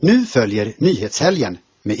Nu följer Nyhetshelgen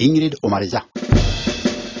med Ingrid och Maria.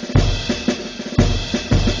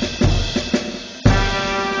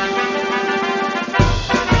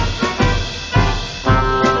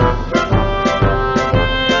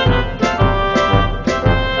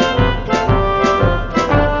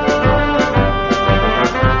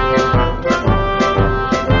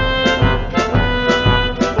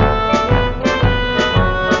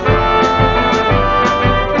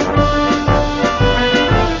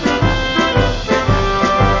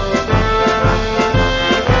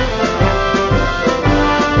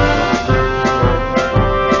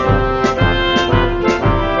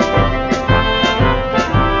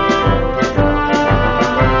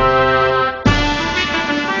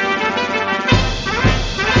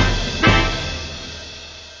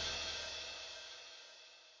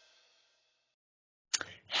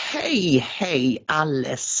 Hej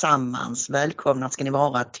allesammans, välkomna ska ni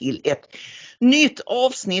vara till ett nytt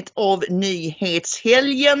avsnitt av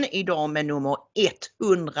Nyhetshelgen, idag med nummer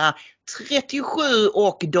 137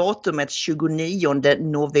 och datumet 29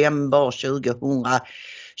 november 2021.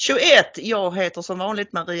 Jag heter som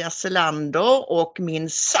vanligt Maria Selander och min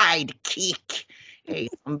sidekick är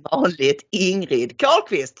som vanligt Ingrid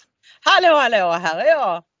Karlqvist. Hallå, här är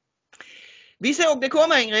jag. Vi såg det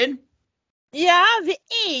komma, Ingrid. Ja, vi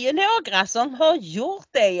är ju några som har gjort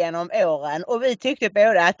det genom åren och vi tyckte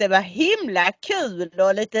både att det var himla kul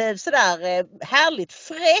och lite sådär härligt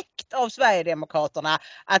fräckt av Sverigedemokraterna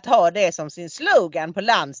att ha det som sin slogan på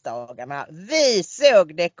landsdagarna. Vi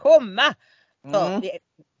såg det komma. För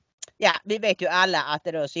vi vet ju alla att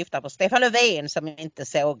det då syftar på Stefan Löfven som inte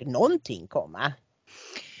såg någonting komma.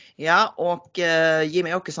 Ja, och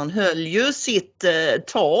Jimmie Åkesson höll ju sitt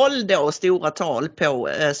stora tal på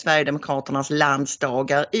Sverigedemokraternas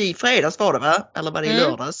landsdagar i fredags var det, va? Eller var det i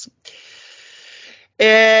lördags?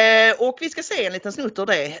 Och vi ska se en liten snutt av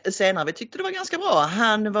det senare. Vi tyckte det var ganska bra.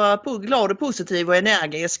 Han var glad och positiv och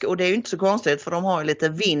energisk, och det är ju inte så konstigt för de har ju lite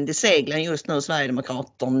vind i seglen just nu,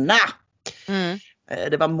 Sverigedemokraterna.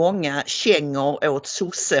 Det var många kängor åt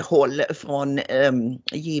sossehåll från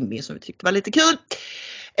Jimmie som vi tyckte var lite kul.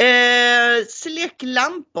 Släck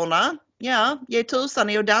lamporna. Ja, ge tusan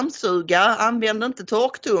i att dammsuga. Använd inte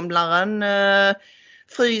torktumlaren.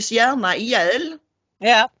 Frys gärna ihjäl.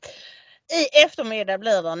 Ja. I eftermiddag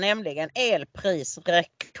blir det nämligen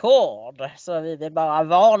elprisrekord. Så vi vill bara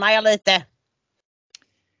varna er lite.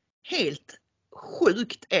 Helt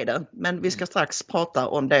sjukt är det. Men vi ska strax prata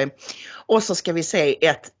om det. Och så ska vi se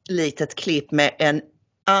ett litet klipp med en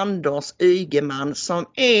Anders Ygeman som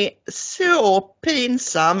är så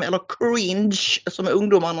pinsam, eller cringe som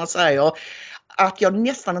ungdomarna säger, att jag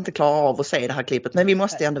nästan inte klarar av att se det här klippet, men vi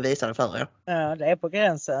måste ändå visa det för er. Ja, det är på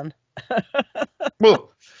gränsen.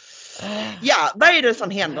 Ja, vad är det som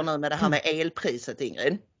händer nu med det här med elpriset,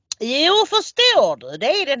 Ingrid? Jo, förstår du,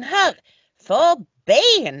 det är den här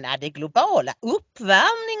förbenade globala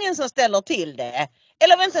uppvärmningen som ställer till det.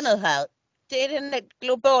 Eller vänta nu här. Det är den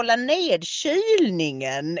globala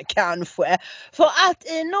nedkylningen kanske. För att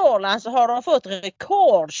i Norrland så har de fått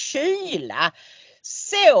rekordkyla.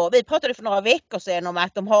 Så vi pratade för några veckor sedan om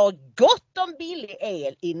att de har gott om billig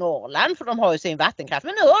el i Norrland. För de har ju sin vattenkraft.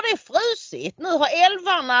 Men nu har det frusit. Nu har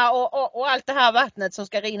älvarna och allt det här vattnet som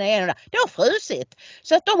ska rinna igenom där, det har frusit.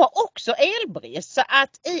 Så att de har också elbrist. Så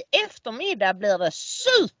att i eftermiddag blir det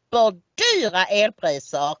superdyra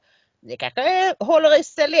elpriser. Det kanske håller i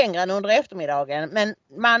sig längre än under eftermiddagen, men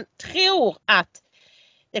man tror att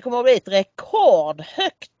det kommer att bli ett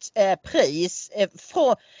rekordhögt pris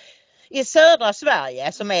i södra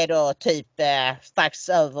Sverige, som är då typ strax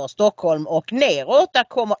över Stockholm och neråt. Där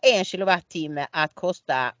kommer 1 kilowattimme att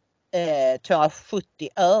kosta 270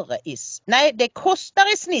 öre. Det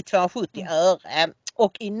kostar i snitt 270 öre.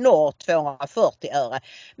 Och i norr 240 öre.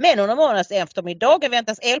 Men under månads eftermiddagen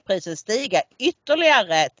väntas elpriset stiga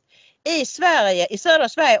ytterligare i Sverige, i södra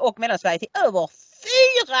Sverige och Mellansverige till över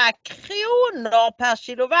 4 kronor per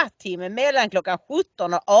kilowattimme mellan klockan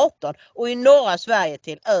 17 och 18 och i norra Sverige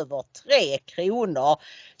till över 3 kronor.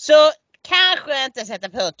 Så kanske inte sätta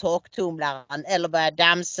på torktumlaren eller börja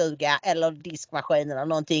dammsuga eller diskmaskinen eller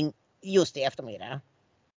någonting just i eftermiddag.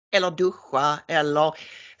 Eller duscha, eller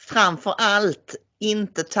framför allt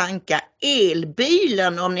inte tanka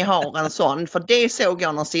elbilen om ni har en sån. För det såg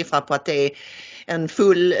jag någon siffra på att det är en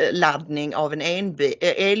full laddning av en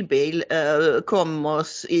elbil kommer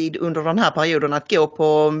under den här perioden att gå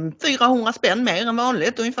på 400 spänn mer än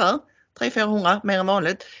vanligt ungefär. 300-400 mer än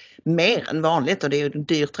vanligt. Mer än vanligt, och det är ju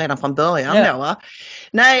dyrt redan från början då, va?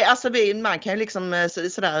 Nej, alltså man kan ju liksom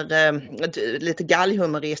sådär lite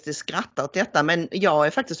gallhumoristiskt skratta åt detta, men jag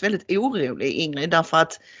är faktiskt väldigt orolig, Ingrid, därför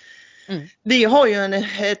att Vi har ju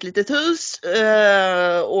ett litet hus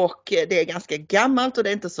och det är ganska gammalt och det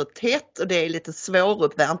är inte så tätt och det är lite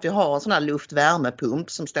svåruppvärmt. Vi har en sån här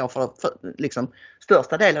luftvärmepump som står för liksom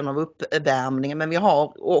största delen av uppvärmningen, men vi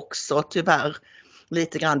har också tyvärr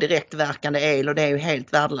lite grann direktverkande el och det är ju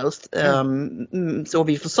helt värdelöst. Så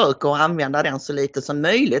vi försöker använda den så lite som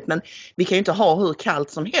möjligt, men vi kan ju inte ha hur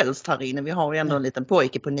kallt som helst här inne. Vi har ju ändå en liten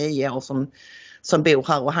pojke på 9 år som bor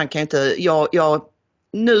här och han kan ju inte,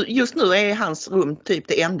 just nu är hans rum typ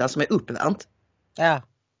det enda som är uppvärmt. Ja.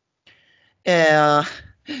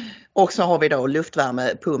 Och så har vi då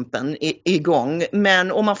luftvärmepumpen igång.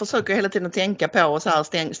 Men om man försöker hela tiden tänka på så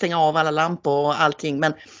här stänga av alla lampor och allting.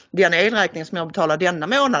 Men den elräkning som jag betalade denna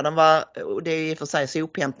månaden och det är i och för sig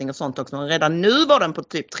sophämtning och sånt också. Men redan nu var den på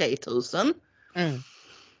typ 3000.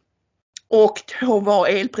 Och då var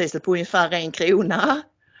elpriset på ungefär 1 krona.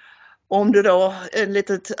 Om du då ett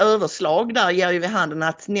litet överslag där ger ju vid handen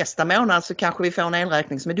att nästa månad så kanske vi får en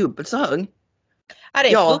elräkning som är dubbelt så hög. Ja,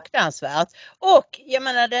 det är fruktansvärt. Och jag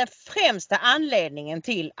menar den främsta anledningen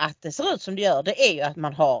till att det ser ut som det gör, det är ju att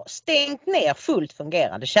man har stängt ner fullt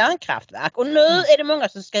fungerande kärnkraftverk. Och nu är det många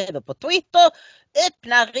som skriver på Twitter,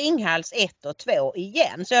 öppna Ringhals 1 och 2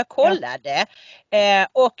 igen. Så jag kollade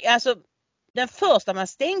och alltså den första man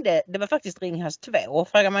stängde, det var faktiskt Ringhals 2,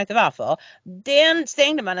 frågar man inte varför. Den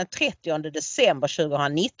stängde man den 30 december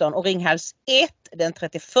 2019 och Ringhals 1 den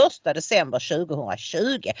 31 december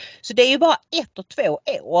 2020. Så det är ju bara 1 och 2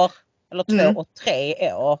 år, eller 2 och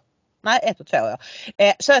 3 år. Nej, 1 och 2 år.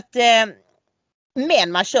 Så att,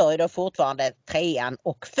 men man kör ju då fortfarande 3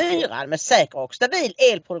 och 4 med säker och stabil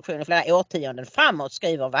elproduktion i flera årtionden framåt,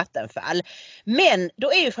 skriver Vattenfall. Men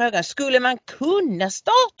då är ju frågan, skulle man kunna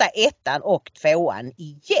starta 1 och 2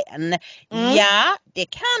 igen? Ja, det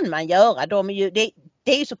kan man göra.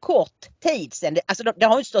 Det är ju så kort tid sedan. Alltså det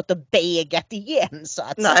har ju stått och begat igen så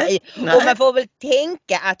att säga. Och man får väl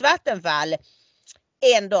tänka att Vattenfall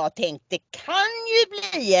ändå har tänkt det kan ju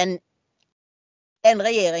bli en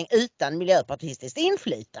regering utan miljöpartistiskt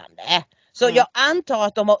inflytande. Så jag antar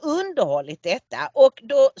att de har underhållit detta. Och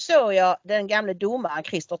då såg jag den gamla domaren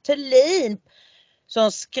Christer Thelin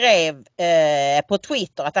som skrev på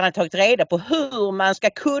Twitter att han hade tagit reda på hur man ska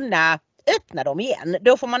kunna öppna dem igen.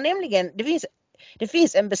 Då får man nämligen, det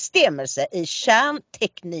finns en bestämmelse i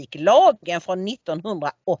kärntekniklagen från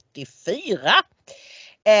 1984.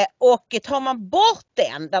 Och tar man bort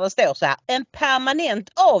den där det står så här, en permanent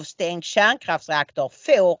avstängd kärnkraftsreaktor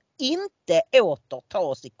får inte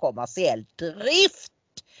återtas i kommersiell drift.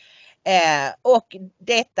 Och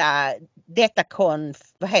detta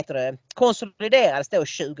konsoliderades då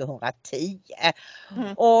 2010.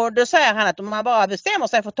 Och då säger han att om man bara bestämmer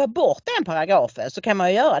sig för att ta bort den paragrafen så kan man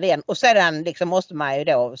ju göra det. Och sedan liksom måste man ju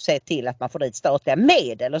då se till att man får dit statliga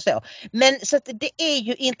medel och så. Men så att det är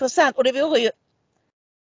ju intressant och det vore ju,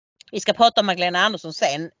 vi ska prata om Magdalena Andersson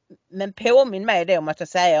sen, men påminn mig då om att jag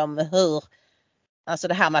säger om hur, alltså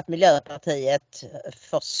det här med att Miljöpartiet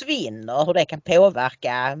försvinner, hur det kan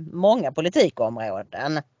påverka många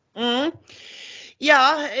politikområden.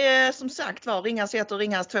 Ja, som sagt var Ringhals 1 och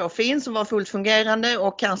Ringhals 2 finns och var fullt fungerande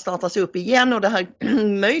och kan startas upp igen och det här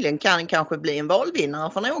möjligen kan kanske bli en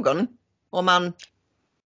valvinnare för någon om man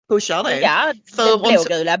pushar det. Ja, det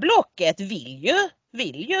blågula blocket vill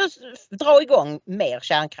ju dra igång mer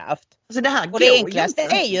kärnkraft. Alltså och det enklaste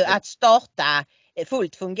är ju att starta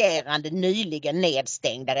fullt fungerande nyligen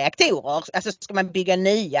nedstängda reaktorer. Alltså ska man bygga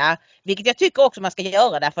nya, vilket jag tycker också man ska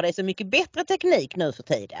göra därför det är så mycket bättre teknik nu för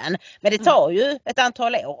tiden. Men det tar ju ett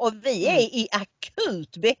antal år och vi är i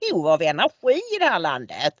akut behov av energi i det här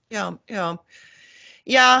landet.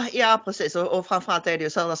 Ja, precis. Och framförallt är det ju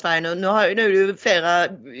södra Sverige nu. Nu är det ju flera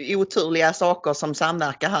oturliga saker som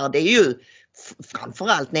samverkar här. Det är ju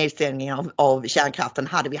framförallt nedstängningen av kärnkraften.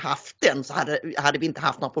 Hade vi haft den så hade vi inte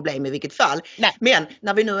haft några problem i vilket fall. Nej. Men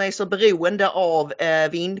när vi nu är så beroende av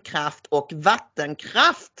vindkraft och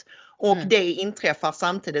vattenkraft och det inträffar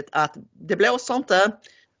samtidigt att det blåser inte,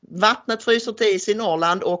 vattnet fryser till is i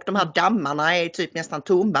Norrland och de här dammarna är typ nästan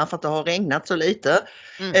tomma för att det har regnat så lite.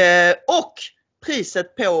 Och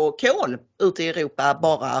priset på kol ute i Europa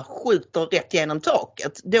bara skjuter rätt genom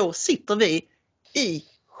taket. Då sitter vi i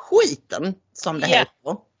skiten som det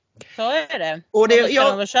heter. Så är det. Och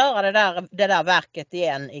ska de köra det där verket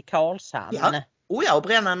igen i Karlshamn. Och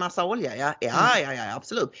bränna en massa olja. Ja,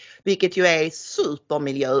 absolut. Vilket ju är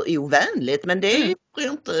supermiljöovänligt. Men det bryr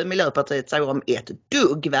inte Miljöpartiet sig om ett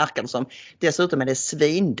dugg, verkar det som. Dessutom är det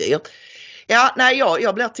svindyrt.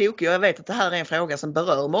 Jag blir tokig och jag vet att det här är en fråga som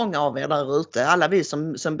berör många av er där ute. Alla vi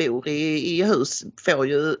som bor i hus får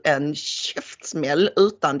ju en käftsmäll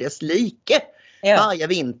utan dess like varje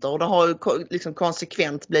vinter. Och det har ju liksom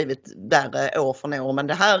konsekvent blivit värre år för år. Men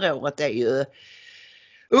det här året är ju,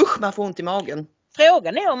 usch, man får ont i magen.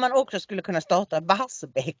 Frågan är om man också skulle kunna starta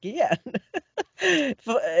Barsebäck igen.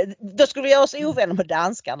 För, då skulle vi göra oss ovänner med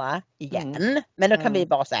danskarna igen. Men då kan vi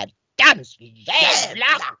bara säga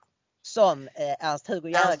dansjävlar! Som Ernst-Hugo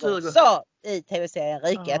Järegård sa i tv-serien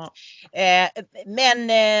Riket.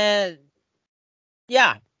 Nej,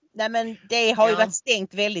 men det har ju varit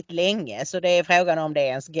stängt väldigt länge, så det är frågan om det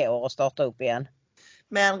ens går att starta upp igen.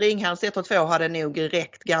 Men Ringhals 1 och 2 hade nog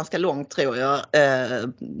räckt ganska långt, tror jag.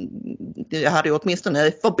 Det hade ju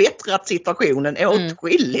åtminstone förbättrat situationen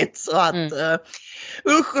åtskilligt. Så att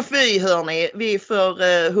usch och fy, hörni. Vi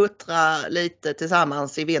får huttra lite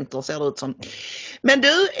tillsammans i vinter, ser det ut som. Men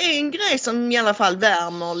du, en grej som i alla fall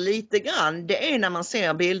värmer lite grann, det är när man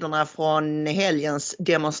ser bilderna från helgens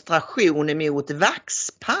demonstration mot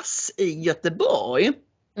vaxpass i Göteborg.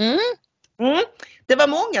 Det var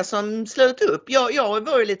många som slöt upp. Jag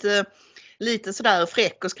var ju lite sådär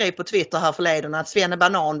fräck och skrev på Twitter här förleden att Svenne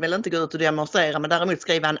Banan vill inte gå ut och demonstrera, men däremot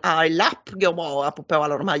skriva en arg lapp går bra, apropå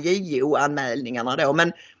alla de här JO-anmälningarna då.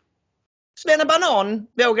 Men Svenne Banan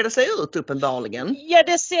vågade sig ut uppenbarligen. Ja,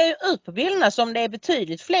 det ser ju ut på bilderna som det är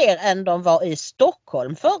betydligt fler än de var i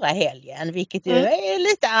Stockholm förra helgen, vilket ju är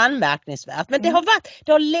lite anmärkningsvärt. Men det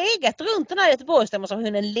har legat runt den här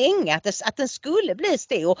Göteborgsdemonstrationen länge att den skulle bli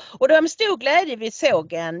stor. Och det var med stor glädje vi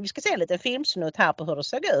ska se en liten filmsnutt här på hur det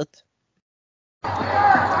såg ut.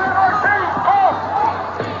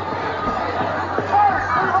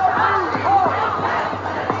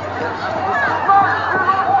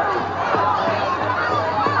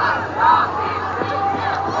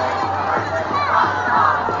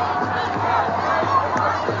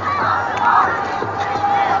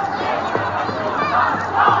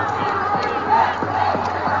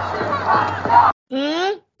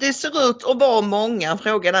 Det ser ut att vara många.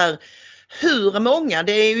 Frågan är hur många.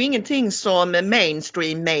 Det är ju ingenting som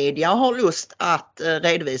mainstream media har lust att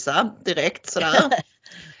redovisa direkt sådär.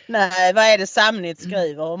 Nej, vad är det Samnit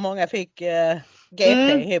skriver? Och många fick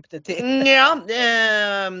GP ihop det till.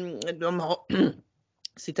 De har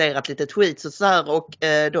citerat lite tweets och så här, och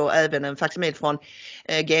då även en faksimil från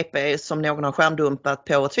GP som någon har skärmdumpat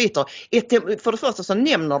på Twitter. För det första så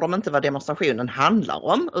nämner de inte vad demonstrationen handlar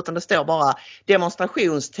om, utan det står bara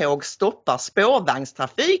demonstrationståg stoppar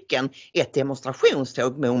spårvagnstrafiken. Ett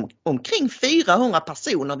demonstrationståg med omkring 400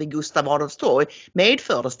 personer vid Gustav Adolfs torg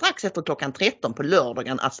medförde strax efter klockan 13 på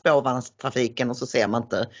lördagen att spårvagnstrafiken, och så ser man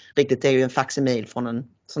inte riktigt, det är ju en faksimil från en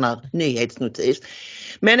sån här nyhetsnotis.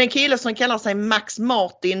 Men en kille som kallar sig Max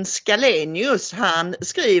Martin Scalenius, han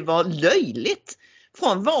skriver löjligt.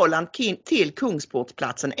 Från Valand till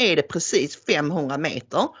Kungsportplatsen är det precis 500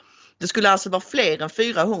 meter. Det skulle alltså vara fler än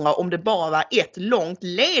 400 om det bara var ett långt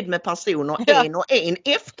led med personer, en och en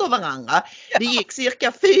efter varandra. Det gick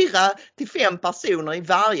cirka 4 till 5 personer i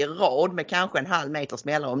varje rad med kanske en halv meters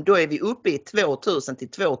mellanrum. Då är vi uppe i 2000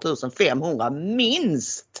 till 2500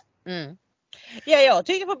 minst. Ja, jag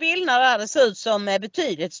tycker på bilderna där det ser ut som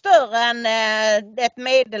betydligt större än ett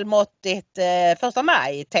medelmåttigt första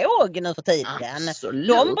maj-tåg nu för tiden. Absolut.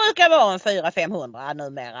 De brukar vara en 400-500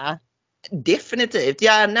 numera. Definitivt.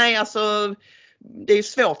 Ja, nej, alltså det är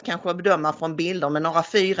svårt kanske att bedöma från bilder, men några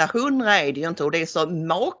 400 är det ju inte, och det är så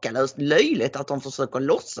makalöst löjligt att de försöker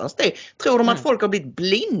låtsas det. Tror de att folk har blivit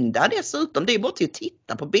blinda dessutom? Det är bara till att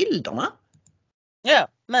titta på bilderna. Ja,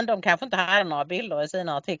 men de kanske inte hade några bilder i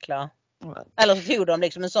sina artiklar. Eller så tog de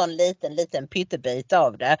liksom en sån liten pyttebit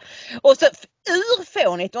av det. Och så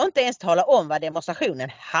urfånigt att inte ens tala om vad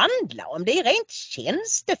demonstrationen handlar om. Det är rent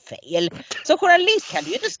tjänstefel. Som journalist kan du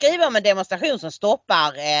ju inte skriva om en demonstration som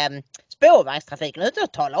stoppar spårvagnstrafiken utan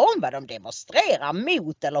att tala om vad de demonstrerar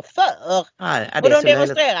mot eller för. Och de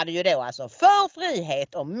demonstrerade ju då alltså för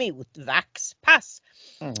frihet och mot vaxpass.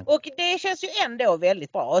 Och det känns ju ändå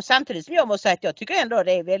väldigt bra. Och samtidigt som jag måste säga att jag tycker ändå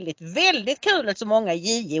det är väldigt, väldigt kul att så många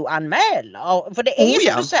JO anmäler. För det är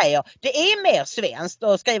som du säger, det är mer svenskt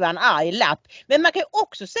att skriva en arg lapp. Men man kan ju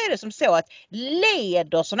också se det som så att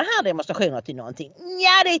leder sådana här demonstrationer till någonting?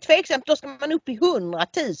 Ja, det är tveksamt. Då ska man upp i 100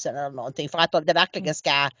 000 eller någonting för att det verkligen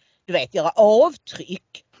ska, du vet, göra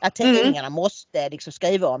avtryck. Att tidningarna måste liksom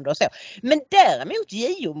skriva om det och så. Men däremot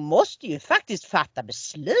JO måste ju faktiskt fatta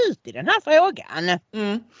beslut i den här frågan.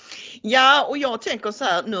 Ja, och jag tänker så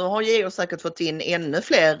här, nu har JO säkert fått in ännu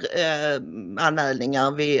fler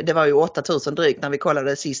anmälningar. Det var ju 8000 drygt när vi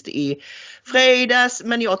kollade sist i fredags.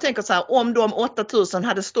 Men jag tänker så här, om de 8000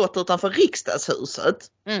 hade stått utanför riksdagshuset,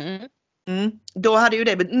 då hade ju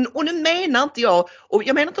det, och nu menar inte jag, och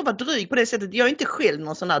jag menar inte att vara dryg på det sättet, jag är inte själv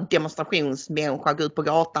någon sån här demonstrationsmänniska, gå ut på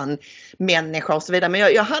gatan, människa och så vidare, men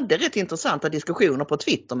jag hade rätt intressanta diskussioner på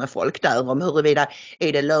Twitter med folk där om huruvida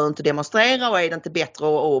är det lönt att demonstrera och är det inte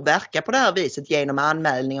bättre att verka på det här viset genom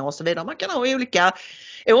anmälningar och så vidare. Man kan ha olika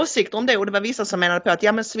åsikter om det, och det var vissa som menade på att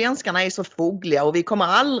ja, men svenskarna är så fogliga och vi kommer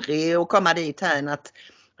aldrig att komma dit här att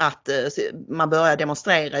man börjar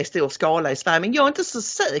demonstrera i stor skala i Sverige. Men jag är inte så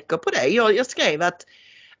säker på det. Jag skrev att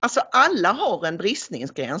alltså alla har en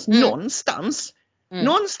bristningsgräns någonstans.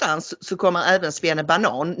 Någonstans så kommer även Svenne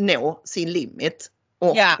Banan nå sin limit.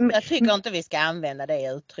 Och, ja, jag tycker inte vi ska använda det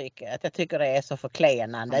uttrycket. Jag tycker det är så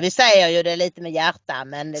förklenande. Vi säger ju det lite med hjärta,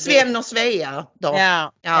 men... Sven och Svea då.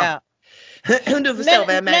 Ja. Du förstår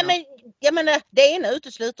vad jag menar. Men jag menar, det ena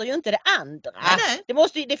utesluter ju inte det andra.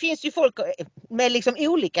 Det finns ju folk med liksom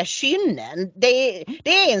olika kynnen. Det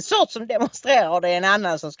är en sort som demonstrerar och det är en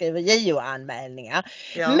annan som skriver JO-anmälningar.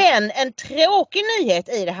 Ja. Men en tråkig nyhet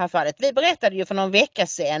i det här fallet. Vi berättade ju för någon vecka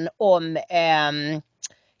sedan om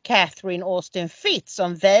Catherine Austin Fitz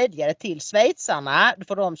som vädjade till schweizarna,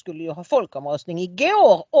 för de skulle ju ha folkomröstning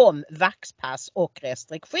igår om vaxpass och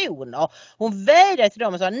restriktioner. Hon vädjade till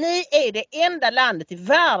dem och sa: ni är det enda landet i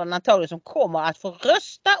världen antagligen som kommer att få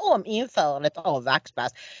rösta om införandet av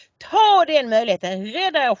vaxpass. Ta den möjligheten,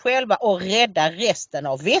 rädda er själva och rädda resten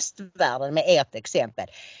av västvärlden med ert exempel.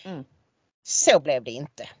 Så blev det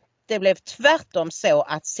inte. Det blev tvärtom så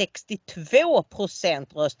att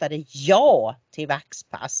 62% röstade ja till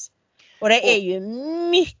vaxpass. Och det är ju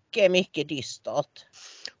mycket, mycket dystert.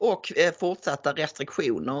 Och fortsatta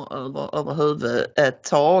restriktioner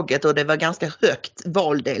överhuvudtaget. Och det var ganska högt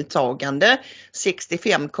valdeltagande.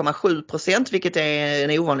 65,7%, vilket är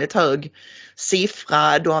en ovanligt hög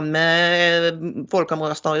siffra.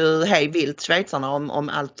 Folkomröstar ju hej vilt schweizarna om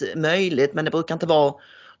allt möjligt. Men det brukar inte vara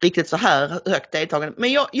riktigt så här högt deltagande.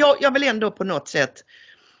 Men jag vill ändå på något sätt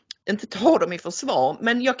inte ta dem i försvar,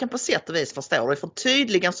 men jag kan på sätt och vis förstå det, för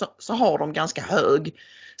tydligen så har de ganska hög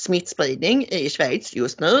smittspridning i Schweiz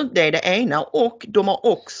just nu. Det är det ena, och de har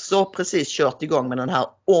också precis kört igång med den här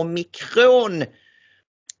omikron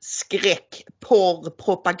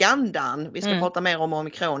skräckporrpropagandan. Vi ska prata mer om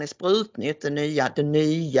omikron i sprutnytt, den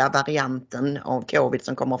nya varianten av covid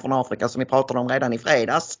som kommer från Afrika, som vi pratade om redan i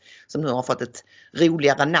fredags, som nu har fått ett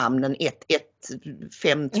roligare namn än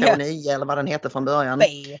 11529 eller vad den heter från början.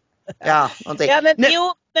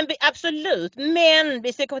 Men absolut, men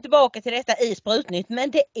vi ska komma tillbaka till detta i sprutnytt,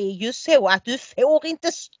 men det är ju så att du får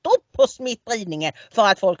inte stopp på smittspridningen för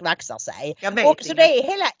att folk vaxar sig. Och så det är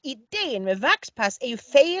hela idén med vaxpass är ju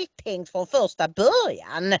feltänkt från första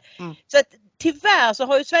början. Så att tyvärr så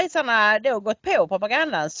har ju schweizarna då gått på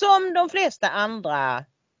propagandan som de flesta andra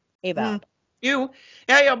i världen. Jo,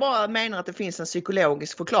 jag bara menar att det finns en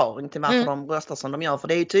psykologisk förklaring till varför de röstar som de gör. För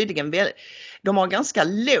det är ju tydligen, de har ganska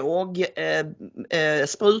låg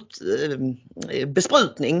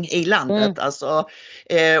besprutning i landet. Alltså,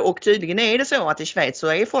 och tydligen är det så att i Schweiz så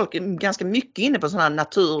är folk ganska mycket inne på sådana här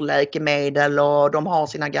naturläkemedel, och de har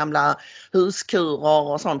sina gamla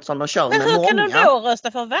huskurer och sånt som de kör med många. Men hur kan de då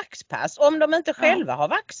rösta för vaxpass om de inte själva har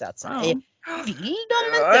vaxat sig? Vill de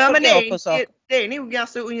inte få gå på så? Det är nog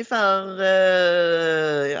alltså ungefär,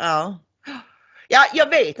 Ja, jag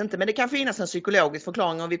vet inte, men det kan finnas en psykologisk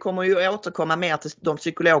förklaring, och vi kommer ju återkomma mer till de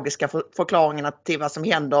psykologiska förklaringarna till vad som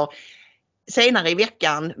händer senare i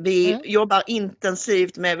veckan. Vi jobbar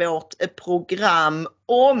intensivt med vårt program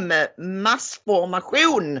om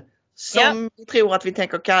massformation, som vi tror att vi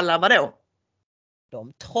tänker kalla vad då?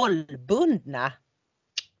 De trollbundna.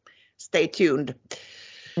 Stay tuned.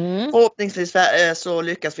 Förhoppningsvis så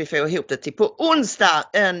lyckas vi få ihop det till på onsdag,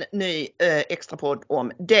 en ny extrapodd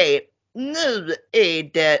om det. Nu är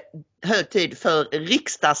det hög tid för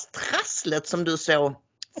riksdagstrasslet, som du så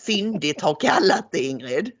fyndigt har kallat det,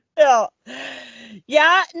 Ingrid.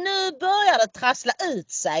 Ja, nu börjar det trassla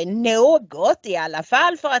ut sig något i alla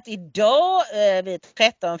fall, för att idag vid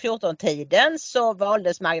 13-14 tiden så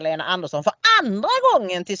valdes Magdalena Andersson för andra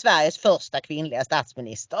gången till Sveriges första kvinnliga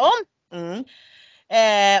statsminister.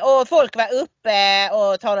 Och folk var uppe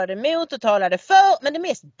och talade emot och talade för, men det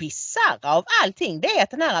mest bizarra av allting, det är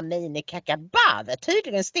att den här Amineh Kakabaveh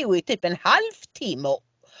tydligen stod i typ en halvtimme och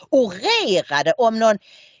orerade om någon.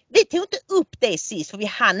 Vi tog inte upp det sist för vi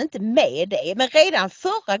hann inte med det, men redan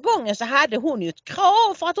förra gången så hade hon ju ett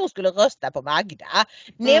krav för att hon skulle rösta på Magda,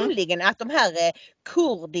 nämligen att de här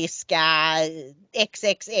kurdiska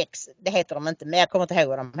XXX, det heter de inte, men jag kommer inte ihåg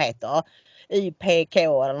vad de heter, YPK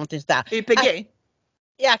eller någonting sådär. YPG?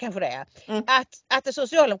 Ja, kanske det. Mm. Att den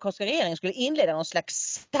socialdemokratiska regeringen skulle inleda någon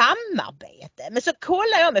slags samarbete. Men så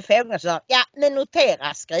kollar jag med frågorna och sa, ja, men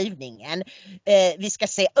notera skrivningen. Vi ska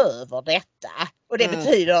se över detta. Och det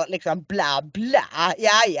betyder liksom bla bla.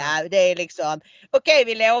 Ja, det är liksom okej,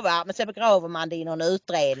 vi lovar, men så begraver man det i någon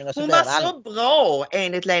utredning och så Hon blir var så bra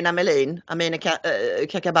enligt Lena Melin, Amine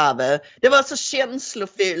Kakabaveh. Det var så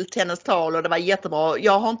känslofyllt hennes tal och det var jättebra.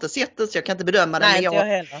 Jag har inte sett det så jag kan inte bedöma det. Nej,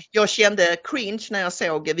 Men jag kände cringe när jag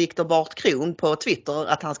såg Viktor Bartkron på Twitter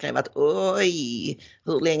att han skrev att oj,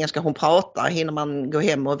 hur länge ska hon prata? Hinner man gå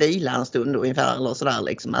hem och vila en stund ungefär eller sådär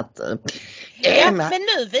liksom att... men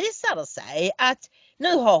nu visar det sig att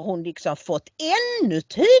nu har hon liksom fått ännu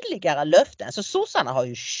tydligare löften. Så sossarna har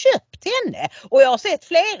ju köpt henne. Och jag har sett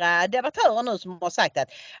flera debattörer nu som har sagt att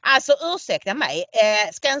alltså ursäkta mig,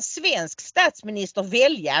 ska en svensk statsminister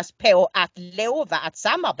väljas på att lova att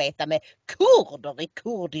samarbeta med kurder i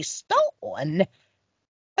Kurdistan?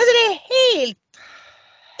 Alltså det är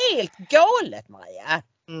helt galet, Maria.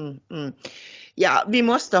 Ja, vi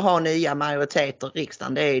måste ha nya majoriteter i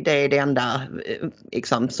riksdagen. Det är det enda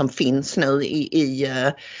liksom, som finns nu i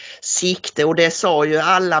sikte. Och det sa ju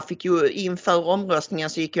alla, fick ju inför omröstningen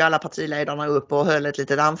så gick ju alla partiledarna upp och höll ett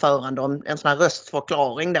litet anförande om en sån här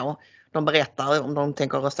röstförklaring då. De berättar om de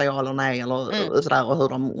tänker rösta ja eller nej eller sådär och hur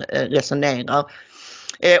de resonerar.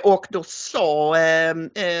 Och då sa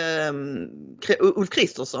Ulf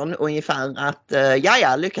Kristersson ungefär att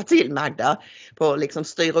ja, lycka till Magda på liksom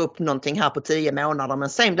styra upp någonting här på 10 månader men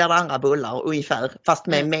sen blir det andra bullar ungefär fast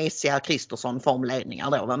med mesiga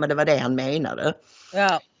Kristersson-formledningar då, men det var det han menade.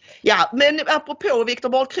 Ja, men apropå Viktor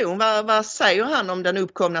Bartkron, vad säger han om den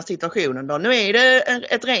uppkomna situationen då? Nu är det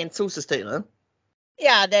ett rent sossestyre.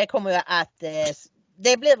 Ja, det kommer ju att...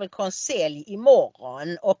 Det blir väl konselj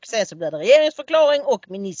imorgon och sen så blir det regeringsförklaring och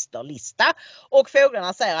ministerlista. Och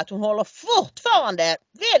fåglarna säger att hon håller fortfarande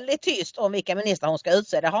väldigt tyst om vilka ministrar hon ska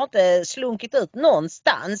utse. Det har inte slunkit ut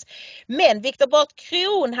någonstans. Men Viktor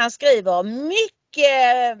Bartkron, han skriver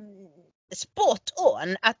mycket spot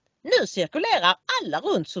on att nu cirkulerar alla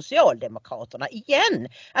runt Socialdemokraterna igen.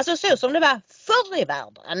 Alltså så som det var förr i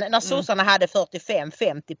världen när sossarna hade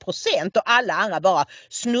 45-50% och alla andra bara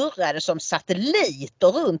snurrade som satelliter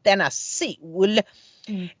runt denna sol.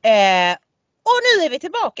 Och nu är vi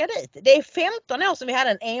tillbaka dit. Det är 15 år sedan vi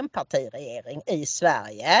hade en enpartiregering i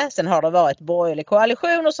Sverige. Sen har det varit borgerlig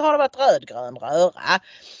koalition och så har det varit rödgrön röra.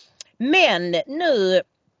 Men nu...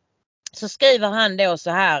 Så skriver han då så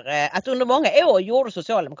här att under många år gjorde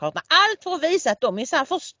Socialdemokraterna allt för att visa att de minsann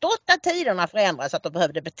förstått att tiderna förändras så att de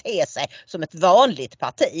behövde bete sig som ett vanligt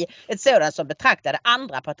parti. Ett sådant som betraktade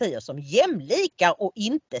andra partier som jämlikar och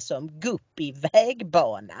inte som gupp i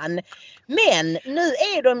vägbanan. Men nu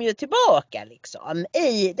är de ju tillbaka liksom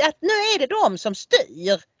i att nu är det de som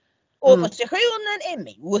styr. Oppositionen är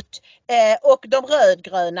emot och de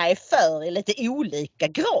rödgröna är för i lite olika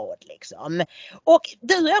grad liksom. Och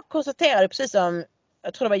du och jag konstaterade precis som,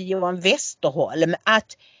 jag tror det var Johan Westerholm,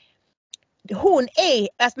 att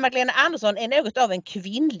Magdalena Andersson är något av en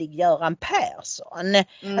kvinnlig Göran Persson.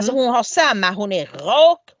 Alltså hon är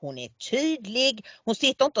rak, hon är tydlig, hon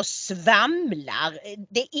sitter inte och svamlar.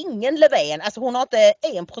 Det är ingen Löfven, alltså hon har inte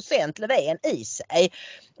 1% Löfven i sig.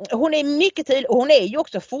 Hon är mycket tydlig och hon är ju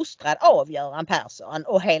också fostrad av Göran Persson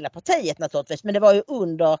och hela partiet naturligtvis. Men det var ju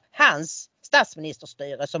under hans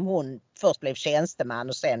statsministerstyre som hon först blev tjänsteman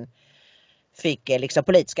och sen fick liksom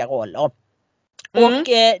politiska roller. Och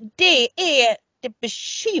det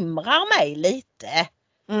bekymrar mig lite.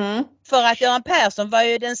 För att Göran Persson var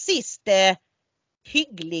ju den sista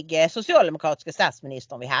hyggliga socialdemokratiska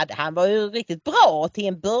statsministern vi hade. Han var ju riktigt bra till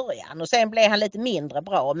en början och sen blev han lite mindre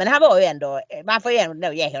bra. Men han var ju ändå, man får ju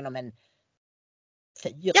ändå ge honom en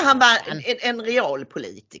 4. Ja, han var en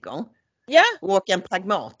realpolitiker. Ja. Och en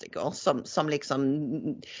pragmatiker som liksom...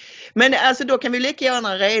 Men alltså då kan vi lika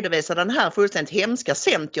gärna redovisa den här fullständigt hemska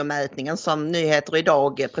Centiomätningen som Nyheter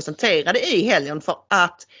idag presenterade i helgen, för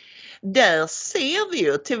att där ser vi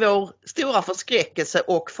ju till vår stora förskräckelse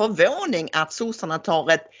och förvåning att sossarna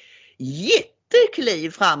tar ett jättekliv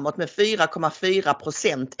framåt med 4,4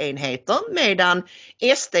 procentenheter medan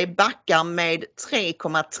SD backar med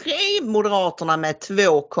 3,3, Moderaterna med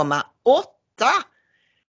 2,8.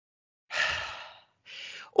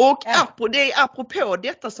 Och apropå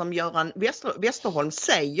detta som Göran Westerholm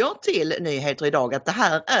säger till Nyheter idag, att det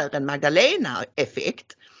här är en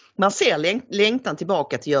Magdalena-effekt. Man ser längtan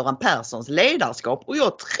tillbaka till Göran Perssons ledarskap och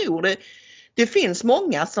jag tror det finns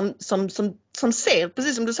många som ser,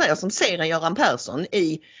 precis som du säger, som ser en Göran Persson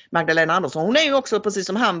i Magdalena Andersson. Hon är ju också, precis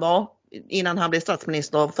som han var, innan han blev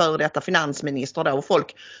statsminister, före detta finansminister då, och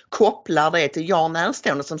folk kopplar det till jag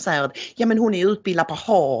närstående som säger att ja men hon är utbildad på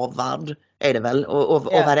Harvard är det väl och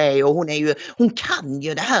vad det är och hon kan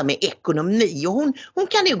ju det här med ekonomi och hon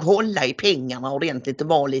kan ju hålla i pengarna ordentligt och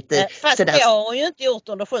vara lite fast sådär. det har hon ju inte gjort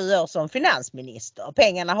under 7 år som finansminister.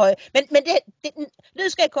 Pengarna har ju, men nu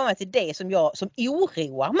ska jag komma till det som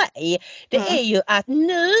oroar mig. Det är ju att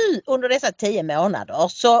nu under dessa 10 månader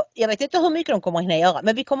så jag vet inte hur mycket de kommer att hinna göra,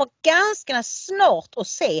 men vi kommer ganska snart att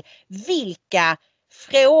se vilka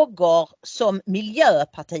frågor som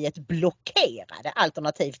Miljöpartiet blockerade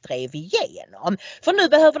alternativt drev igenom. För nu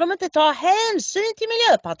behöver de inte ta hänsyn till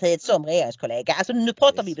Miljöpartiet som regeringskollega. Alltså nu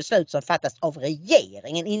pratar vi beslut som fattas av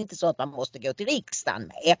regeringen, inte så att man måste gå till riksdagen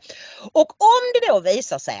med. Och om det då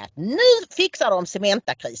visar sig att nu fixar de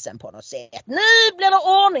Cementa-krisen på något sätt. Nu blir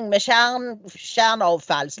det ordning med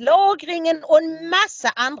kärnavfallslagringen och en massa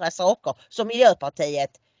andra saker som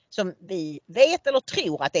Miljöpartiet som vi vet eller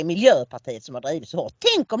tror att det är Miljöpartiet som har drivit så hårt.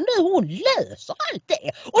 Tänk om nu hon löser allt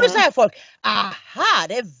det. Och då säger folk, aha,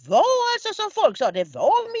 det var alltså som folk sa, det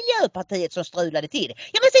var Miljöpartiet som strulade till det.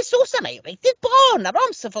 Ja men se, sossarna är ju riktigt bra när de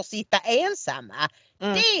så får sitta ensamma.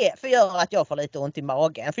 Det gör att jag får lite ont i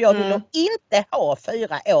magen. För jag vill nog inte ha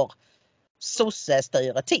 4 år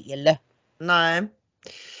sossestyre till. Nej.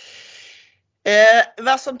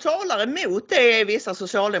 Vad som talar emot det är vissa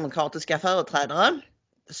socialdemokratiska företrädare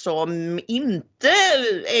som inte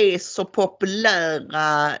är så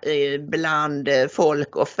populära bland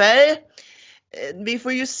folk och fä. Vi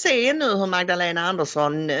får ju se nu hur Magdalena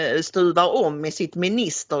Andersson stuvar om i sitt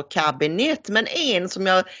ministerkabinett, men en som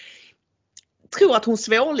jag tror att hon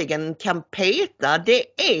svårligen kan peta, det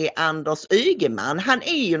är Anders Ygeman. Han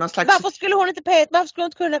är ju någon slags... Varför skulle hon inte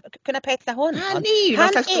kunna peta honom? Han är ju någon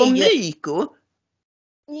slags komiko.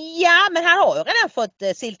 Ja, men han har ju redan fått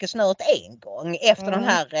silkesnöret en gång efter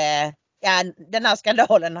den här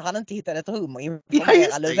skandalen när han inte hittade ett rum och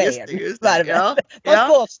informera Löfven. Just det.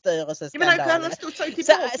 Transportstyrelseskandalen.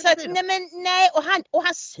 Och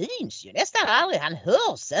han syns ju nästan aldrig. Han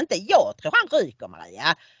hörs inte. Jag tror han ryker,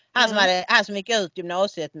 Maria. Han som gick ut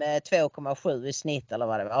gymnasiet med 2,7 i snitt eller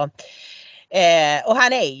vad det var. Och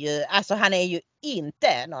han är ju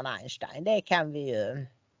inte någon Einstein. Det kan vi ju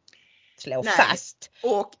slå fast.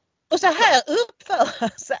 Och så här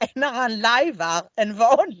uppför sig när han lajvar en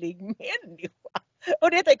vanlig människa.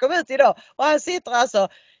 Och detta kom ut idag. Och han sitter alltså,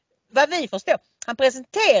 vad vi förstår, han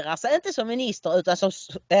presenterar sig inte som minister utan som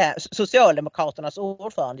Socialdemokraternas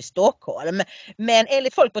ordförande i Stockholm. Men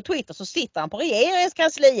enligt folk på Twitter så sitter han på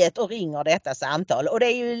regeringskansliet och ringer detta samtal. Och det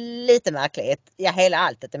är ju lite märkligt. Ja, hela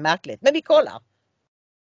alltet är märkligt. Men vi kollar.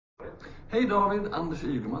 Hej David, Anders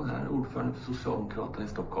Ygeman här, ordförande för Socialdemokraterna i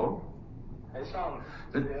Stockholm. Hejsan,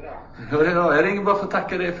 jag ringer bara för att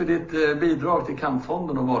tacka dig för ditt bidrag till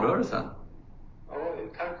kampfonden och valrörelsen.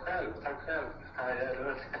 Oj, tack själv.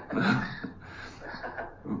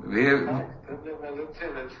 Det blev väldigt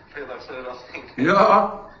trevligt fredagsröstning.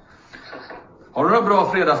 Ja. Har du några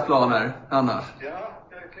bra fredagsplaner annars? Ja,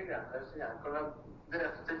 verkligen. Jag kommer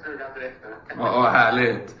direkt till frugan direkt nu. Ja,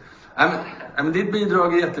 härligt. Men ditt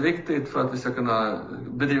bidrag är jätteviktigt för att vi ska kunna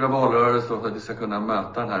bedriva valrörelse och för att vi ska kunna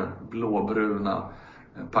möta den här blåbruna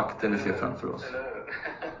pakten vi ser framför oss.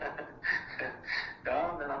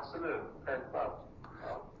 Ja, men absolut. Självklart.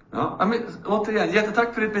 Ja, men återigen,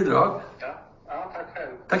 jättetack för ditt bidrag. Ja, tack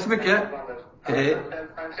själv. Tack så mycket. Hej.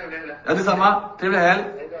 Trevlig. Ja, detsamma. Trevlig helg.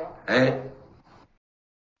 Hej då. Hej.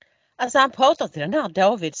 Alltså han pratar till den här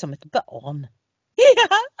David som ett barn. Ja,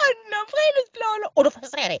 han har fredagsplaner. Och då får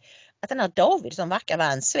jag säga det, att den här David som verkar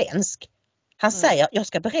vara en svensk, han säger, jag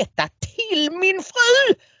ska berätta till min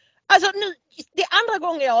fru. Alltså nu, det är andra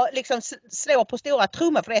gången jag liksom slår på stora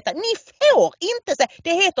trumman för detta. Ni får inte säga,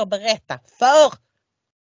 det heter berätta för.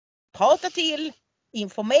 Prata till,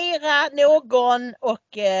 informera någon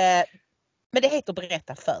och... Men det heter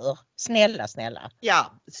berätta för. Snälla.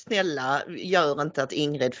 Ja, snälla, gör inte att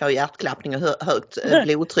Ingrid får hjärtklappning och högt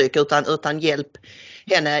blodtryck utan hjälp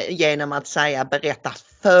henne genom att säga berätta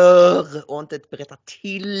för och inte berätta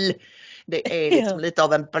till. Det är liksom lite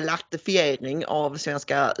av en blattifiering av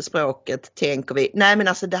svenska språket, tänker vi. Nej, men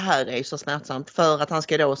alltså det här är så smärtsamt för att han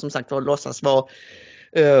ska då som sagt låtsas vara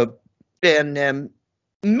en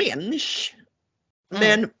människa.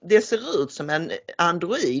 Men det ser ut som en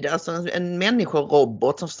android, alltså en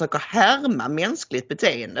människorobot som försöker härma mänskligt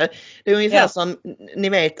beteende. Det är ungefär som, ni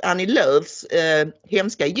vet, Annie Lööfs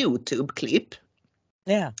hemska YouTube-klipp.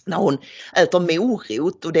 Ja. När hon äter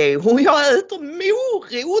morot och det är jag äter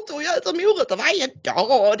morot varje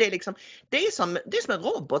dag. Och det är liksom, det är som en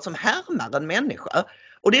robot som härmar en människa.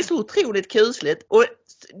 Och det är så otroligt kusligt. Och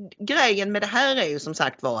grejen med det här är ju som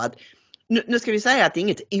sagt var att nu ska vi säga att det är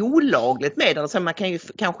inget olagligt med det. Så man kan ju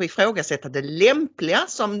kanske ifrågasätta det lämpliga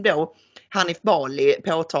som då Hanif Bali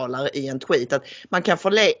påtalar i en tweet. Att man kan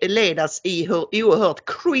förledas i hur oerhört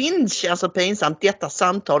cringe, alltså pinsamt, detta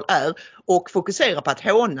samtal är och fokusera på att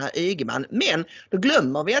håna Ygeman. Men då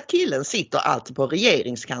glömmer vi att killen sitter alltid på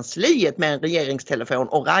regeringskansliet med en regeringstelefon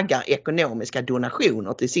och raggar ekonomiska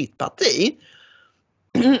donationer till sitt parti.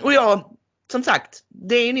 Och som sagt,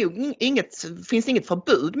 det är nog finns inget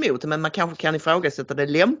förbud mot det, men man kanske kan ifrågasätta det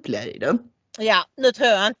lämpliga i det. Ja, nu tror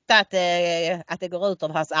jag inte att det går ut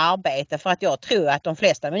av hans arbete, för att jag tror att de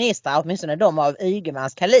flesta ministrar, åtminstone de av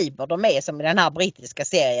Ygemans kaliber, de är som i den här brittiska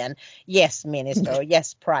serien Yes Minister,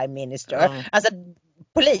 Yes Prime Minister. Alltså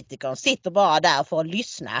politikern sitter bara där för att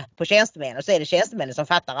lyssna på tjänstemännen, och så är det tjänstemännen som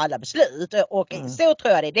fattar alla beslut. Och så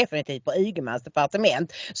tror jag det är definitivt på Ygemans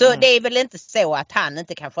departement. Så det är väl inte så att han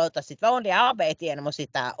inte kan sköta sitt vanliga arbete genom att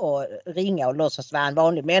sitta och ringa och låtsas vara en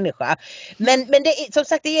vanlig människa. Men det, som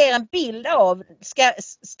sagt, det ger en bild av,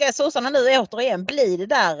 ska sossarna nu återigen bli det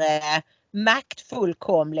där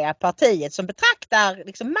maktfullkomliga partiet som betraktar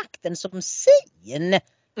liksom makten som sin?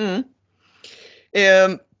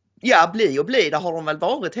 Ja, bli. Det har de väl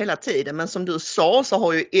varit hela tiden. Men som du sa så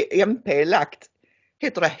har ju MP lagt,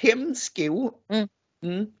 heter det hämsko?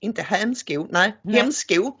 Inte hämsko, nej.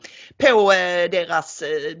 Hämsko på deras,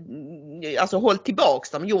 alltså hållit tillbaks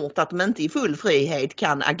dem, gjort att de inte i full frihet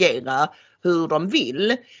kan agera hur de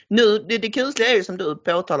vill. Nu, det kusliga är ju som du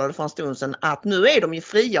påtalade för en stund sedan, att nu är de ju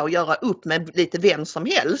fria att göra upp med lite vem som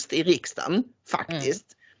helst i riksdagen, faktiskt.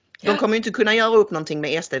 De kommer ju inte kunna göra upp någonting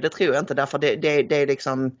med SD, det tror jag inte, därför det är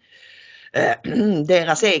liksom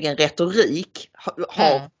deras egen retorik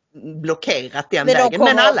har blockerat den vägen. Men de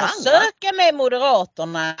kommer att försöka med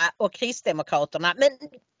Moderaterna och Kristdemokraterna, men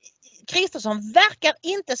Kristersson verkar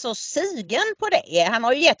inte så sugen på det. Han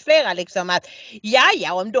har ju gett flera liksom att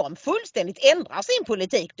om de fullständigt ändrar sin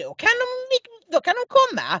politik, då kan de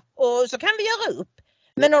komma och så kan vi göra upp.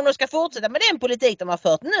 Men om de ska fortsätta med den politik de har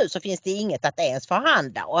fört nu, så finns det inget att ens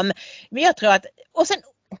förhandla om. Men jag tror att, och sen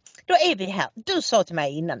då är vi här. Du sa till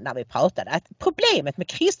mig innan när vi pratade att problemet med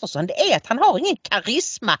Kristersson, det är att han har ingen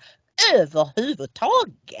karisma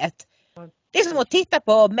överhuvudtaget. Det är som att titta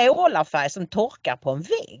på målarfärg som torkar på en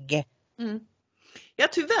vägg. Ja,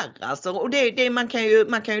 tyvärr alltså. Och det man kan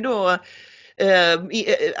ju då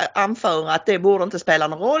anföra att det borde inte spela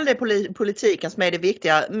någon roll, det är politiken som är det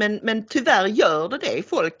viktiga, men tyvärr gör det.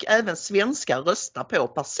 Folk, även svenskar, röstar på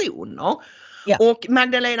personer. Ja. Och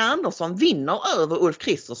Magdalena Andersson vinner över Ulf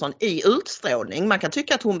Kristersson i utstrålning. Man kan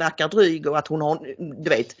tycka att hon verkar dryg och att hon har, du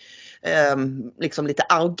vet, liksom lite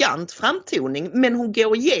arrogant framtoning, men hon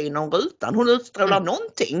går igenom rutan, hon utstrålar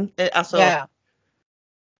någonting.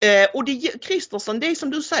 Och Kristersson, det är som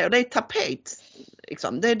du säger, det är tapet.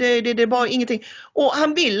 Liksom. Det är bara ingenting. Och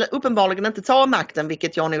han vill uppenbarligen inte ta makten,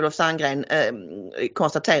 vilket Jan-Olof Sandgren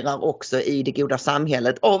konstaterar också i Det goda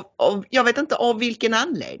samhället. Jag vet inte av vilken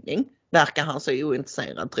anledning verkar han så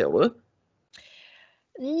ointresserad, tror du?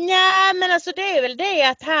 Nej, men alltså det är väl det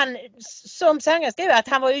att han, som Sandgren skrev, att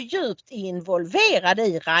han var ju djupt involverad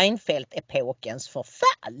i Reinfeldt-epokens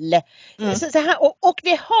förfall. Och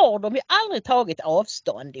det har de ju aldrig tagit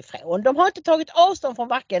avstånd ifrån. De har inte tagit avstånd från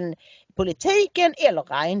varken politiken eller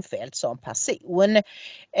Reinfeldt som person.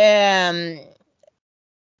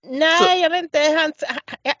 Jag vet inte,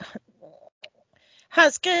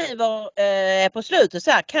 han skriver på slutet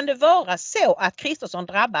så här: kan det vara så att Kristersson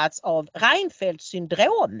drabbats av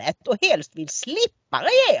Reinfeldt-syndromet och helst vill slippa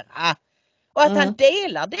regera? Och att han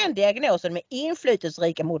delar den diagnosen med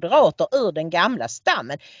inflytelserika moderater ur den gamla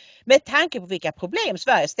stammen. Med tanke på vilka problem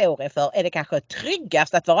Sverige står inför är det kanske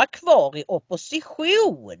tryggast att vara kvar i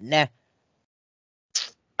opposition.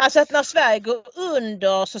 Alltså att när Sverige går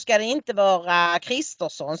under så ska det inte vara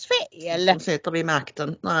Kristerssons fel. Som sätter vid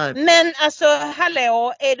makten. Nej. Men alltså,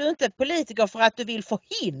 hallå, är du inte politiker för att du vill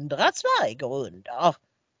förhindra att Sverige går under?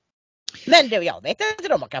 Men jag vet inte,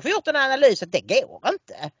 de har kanske gjort en analys att det går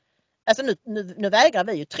inte. Alltså nu vägrar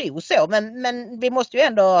vi ju tro så, men vi måste ju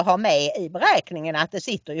ändå ha med i beräkningen att det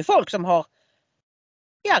sitter ju folk som har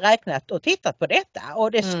räknat och tittat på detta,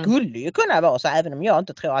 och det skulle ju kunna vara så, även om jag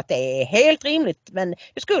inte tror att det är helt rimligt, men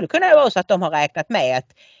det skulle kunna vara så att de har räknat med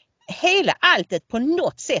att hela alltet på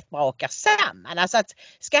något sätt brakar samman. Alltså att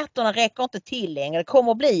skatterna räcker inte till längre, det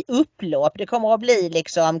kommer att bli upplopp, det kommer att bli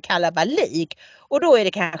liksom kalabalik, och då är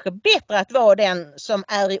det kanske bättre att vara den som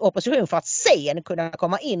är i opposition för att sen kunna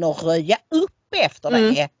komma in och röja upp efter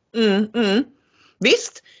det.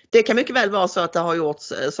 Visst, det kan mycket väl vara så att det har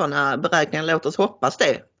gjorts sådana beräkningar. Låt oss hoppas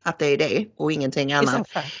det. Att det är det och ingenting annat. I så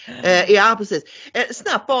fall. Ja, precis.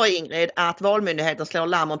 Snabbt bara Ingrid att Valmyndigheten slår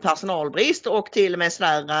larm om personalbrist och till och med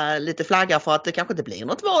sådär lite flaggar för att det kanske inte blir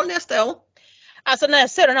något val nästa år. Alltså när jag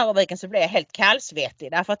såg den här rubriken så blev jag helt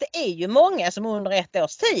kallsvettig därför att det är ju många som under ett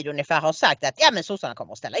års tid ungefär har sagt att ja men sossarna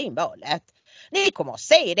kommer att ställa in valet. Ni kommer att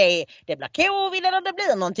se det blir covid eller det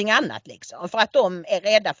blir någonting annat liksom för att de är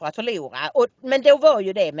rädda för att förlora. Men då var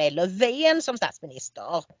ju det med Löfven som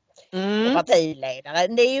statsminister och partiledare.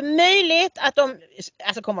 Det är ju möjligt att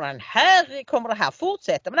alltså kommer det här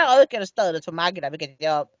fortsätta med det här ökade stödet för Magda, vilket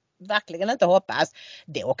jag verkligen inte hoppas.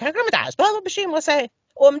 Då kanske de inte alls behöver bekymra sig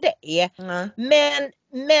om det.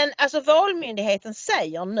 Men alltså Valmyndigheten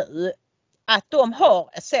säger nu att de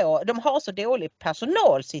har så dålig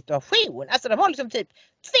personalsituation. Alltså de har liksom typ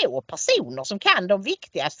 2 personer som kan de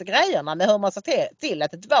viktigaste grejerna med hur man ser till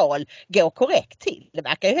att ett val går korrekt till. Det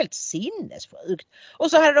verkar ju helt sinnessjukt.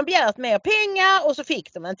 Och så hade de begärt mer pengar och så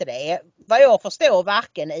fick de inte det. Vad jag förstår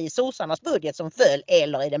varken i sossarnas budget som föll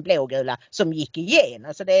eller i den blågula som gick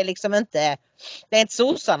igenom. Så det är liksom inte, det är inte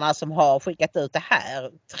sossarna som har skickat ut det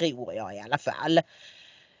här, tror jag i alla fall.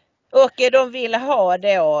 Och de ville ha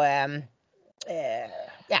då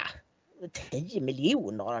 10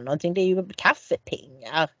 miljoner eller någonting. Det är ju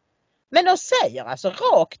kaffepengar. Men de säger alltså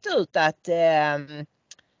rakt ut att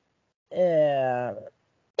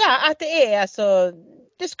att det är alltså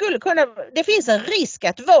det finns en risk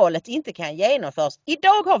att valet inte kan genomföras.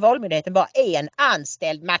 Idag har Valmyndigheten bara en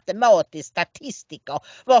anställd matematisk statistiker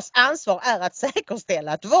vars ansvar är att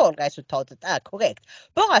säkerställa att valresultatet är korrekt.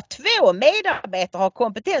 Bara 2 medarbetare har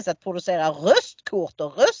kompetens att producera röstkort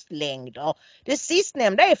och röstlängder. Det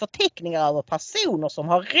sistnämnda är förteckningar över personer som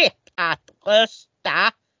har rätt att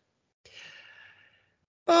rösta.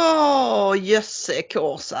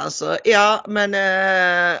 Jössekors alltså. Ja, men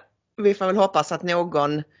vi får väl hoppas att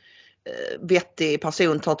någon vettig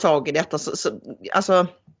person tar tag i detta.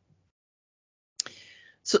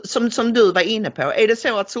 Som du var inne på, är det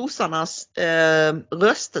så att sossarnas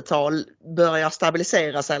röstetal börjar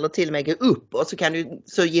stabilisera sig eller till och med gå upp och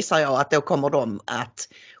så gissar jag att då kommer de att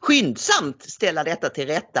skyndsamt ställa detta till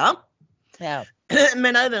rätta. Ja.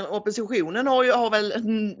 Men även oppositionen har väl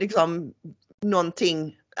liksom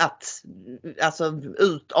någonting att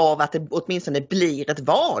ut av att det åtminstone blir ett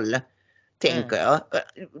val, tänker jag.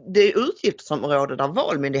 Det utgiftsområde där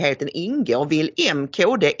Valmyndigheten ingår vill M,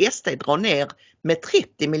 KD, SD dra ner med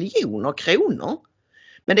 30 miljoner kronor.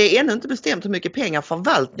 Men det är ännu inte bestämt hur mycket pengar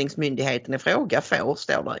förvaltningsmyndigheten i fråga får,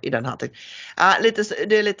 står det i den här texten.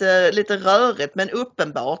 Det är lite rörigt, men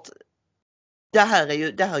uppenbart det här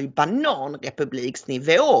är ju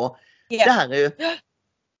bananrepubliksnivå. Ja. Det här är ju...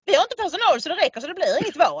 Vi har inte personal så det räcker så det blir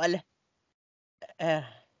inget val.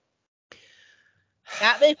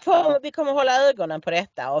 Vi kommer hålla ögonen på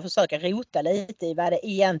detta och försöka rota lite i vad det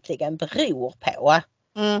egentligen beror på.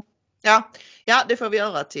 Ja, det får vi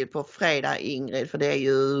göra till på fredag, Ingrid, för det är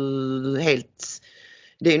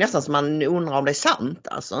ju nästan som man undrar om det är sant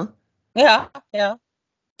alltså. Ja.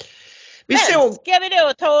 Ska vi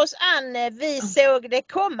då ta oss an Vi såg det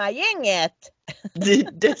komma gänget?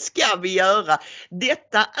 Det ska vi göra.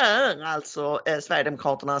 Detta är alltså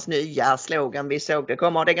Sverigedemokraternas nya slogan. Vi såg det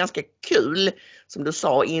komma och det är ganska kul som du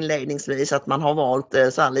sa inledningsvis att man har valt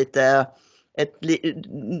så här lite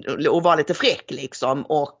och vara lite fräck liksom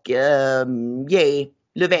och ge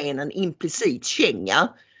Löfven en implicit känga.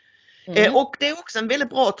 Och det är också en väldigt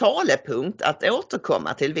bra talepunkt att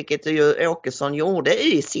återkomma till, vilket ju Åkesson gjorde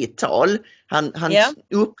i sitt tal. Han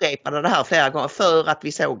upprepade det här flera gånger för att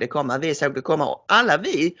vi såg det komma och alla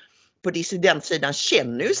vi på dissidentsidan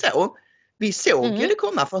känner ju så. Vi såg ju det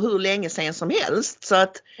komma för hur länge sedan som helst. Så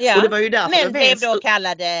att, och det var ju därför men blev då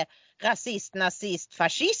kallade rasist, nazist,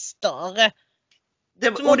 fascister.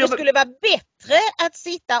 Det skulle vara bättre att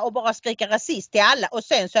sitta och bara skrika rasist till alla och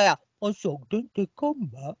sen säga och såg det inte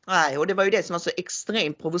komma. Nej, och det var ju det som var så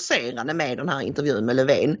extremt provocerande med den här intervjun med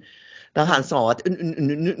Löfven. Där han sa att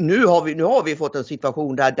nu har vi fått en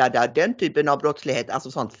situation där den typen av brottslighet,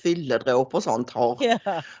 alltså sånt fylledråp och sånt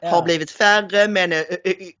har blivit färre, men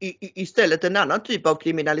istället en annan typ av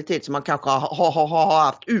kriminalitet som man kanske har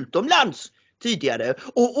haft utomlands tidigare.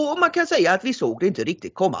 Och man kan säga att vi såg det inte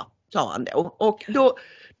riktigt komma, sa han då. Och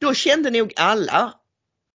då kände nog alla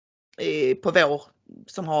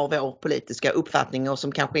som har vår politiska uppfattning och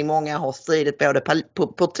som kanske i många har stridit både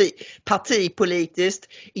partipolitiskt,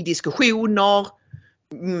 i diskussioner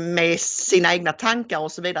med sina egna tankar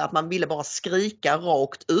och så vidare, att man ville bara skrika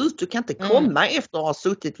rakt ut. Du kan inte komma efter att ha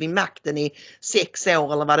suttit vid makten i 6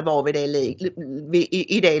 år eller vad det var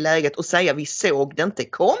i det läget och säga vi såg det inte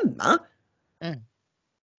komma.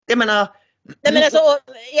 Jag menar... Nej, men alltså,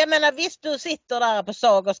 jag menar visst, du sitter där på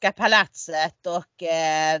Sagerska palatset och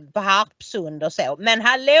på Harpsund och så. Men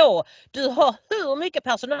hallå, du har hur mycket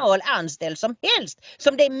personal anställd som helst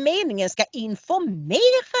som det är meningen ska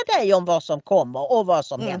informera dig om vad som kommer och vad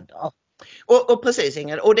som händer. Och precis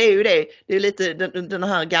Ingrid, och det är ju det är lite den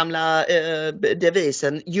här gamla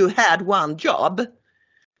devisen you had one job.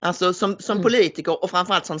 Alltså som politiker och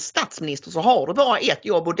framförallt som statsminister så har du bara ett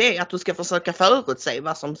jobb och det är att du ska försöka förutse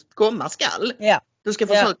vad som komma skall. Ja. Du ska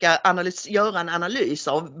försöka göra en analys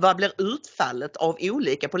av vad blir utfallet av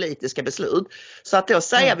olika politiska beslut. Så att då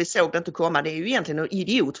säga vi såg det inte komma, det är ju egentligen att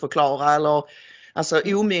idiotförklara eller alltså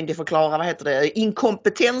omyndigförklara, vad heter det,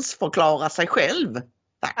 inkompetensförklara sig själv.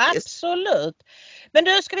 Faktiskt. Absolut. Men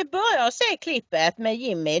då ska vi börja och se klippet med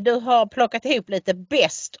Jimmy. Du har plockat ihop lite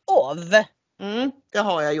best of. Det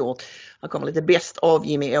har jag gjort. Här kommer lite bäst av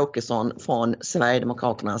Jimmy Åkesson från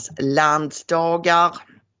Sverigedemokraternas landsdagar.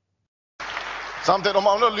 Samtidigt om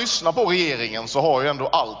man då lyssnar på regeringen så har ju ändå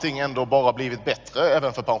allting ändå bara blivit bättre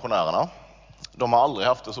även för pensionärerna. De har aldrig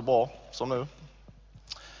haft det så bra som nu.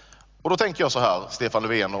 Och då tänker jag så här, Stefan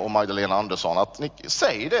Löfven och Magdalena Andersson, att ni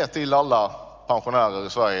säger det till alla pensionärer i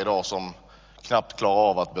Sverige idag som knappt klarar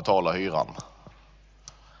av att betala hyran.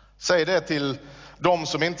 Säg det till de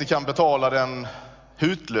som inte kan betala den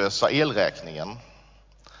hutlösa elräkningen.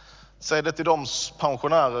 Säg det till de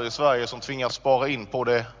pensionärer i Sverige som tvingas spara in på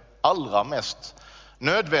det allra mest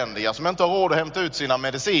nödvändiga, som inte har råd att hämta ut sina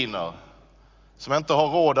mediciner, som inte har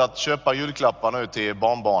råd att köpa julklappar nu till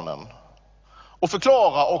barnbarnen. Och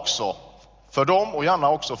förklara också för dem och gärna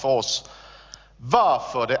också för oss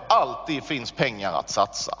varför det alltid finns pengar att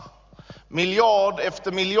satsa. Miljard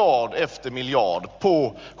efter miljard efter miljard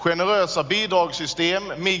på generösa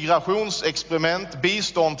bidragssystem, migrationsexperiment,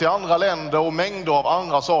 bistånd till andra länder och mängder av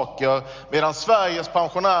andra saker, medan Sveriges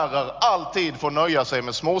pensionärer alltid får nöja sig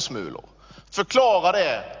med småsmulor. Förklara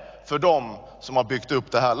det för dem som har byggt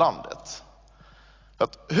upp det här landet.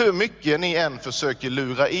 Att hur mycket ni än försöker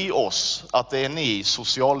lura i oss att det är ni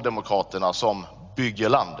Socialdemokraterna som bygger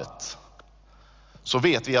landet, så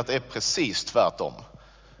vet vi att det är precis tvärtom.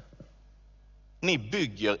 Ni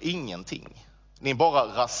bygger ingenting. Ni bara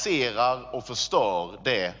raserar och förstör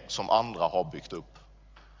det som andra har byggt upp.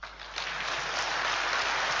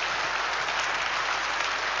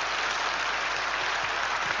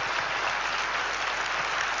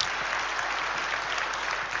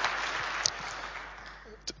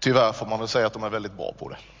 Tyvärr får man väl säga att de är väldigt bra på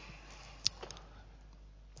det.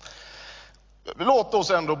 Låt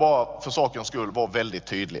oss ändå bara för sakens skull vara väldigt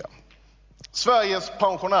tydliga. Sveriges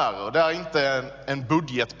pensionärer, det är inte en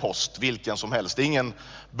budgetpost vilken som helst. Det är ingen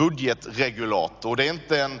budgetregulator. Det är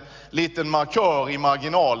inte en liten markör i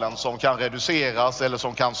marginalen som kan reduceras eller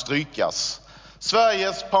som kan strykas.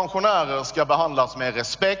 Sveriges pensionärer ska behandlas med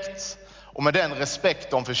respekt och med den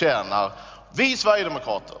respekt de förtjänar. Vi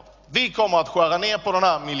Sverigedemokrater, vi kommer att skära ner på den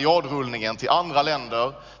här miljardrullningen till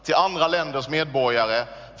andra länders medborgare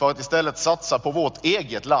för att istället satsa på vårt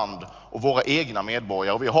eget land och våra egna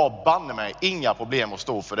medborgare. Och vi har banne mig inga problem att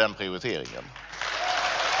stå för den prioriteringen.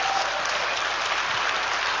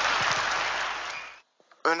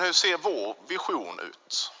 Men hur ser vår vision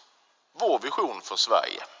ut? Vår vision för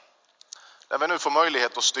Sverige. När vi nu får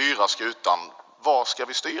möjlighet att styra skutan, var ska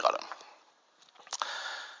vi styra den?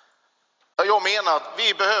 Jag menar att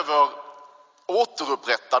vi behöver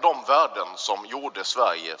återupprätta de värden som gjorde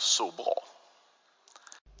Sverige så bra.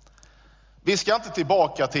 Vi ska inte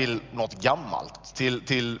tillbaka till något gammalt,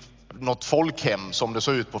 till något folkhem som det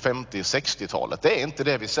såg ut på 50-60-talet. Det är inte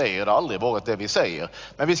det vi säger, det har aldrig varit det vi säger.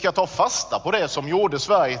 Men vi ska ta fasta på det som gjorde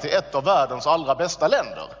Sverige till ett av världens allra bästa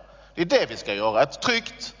länder. Det är det vi ska göra. Ett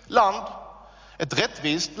tryggt land, ett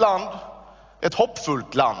rättvist land, ett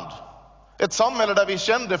hoppfullt land. Ett samhälle där vi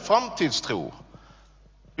kände framtidstro.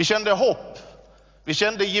 Vi kände hopp. Vi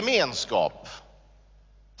kände gemenskap.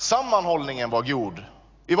 Sammanhållningen var god.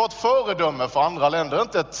 Vi var ett föredöme för andra länder,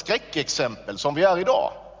 inte ett skräckexempel som vi är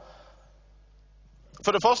idag.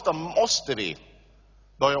 För det första måste vi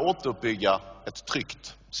börja återuppbygga ett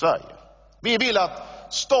tryggt Sverige. Vi vill att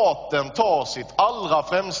staten tar sitt allra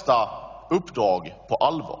främsta uppdrag på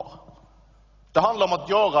allvar. Det handlar om att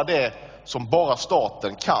göra det som bara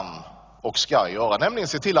staten kan och ska göra, nämligen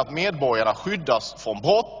se till att medborgarna skyddas från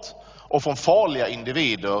brott och från farliga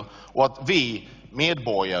individer och att vi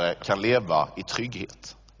medborgare kan leva i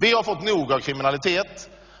trygghet. Vi har fått nog av kriminalitet,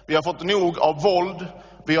 vi har fått nog av våld,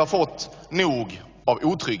 vi har fått nog av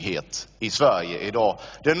otrygghet i Sverige idag.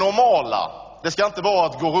 Det normala, det ska inte vara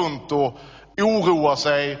att gå runt och oroa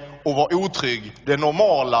sig och vara otrygg. Det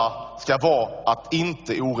normala ska vara att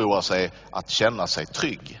inte oroa sig, att känna sig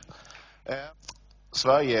trygg.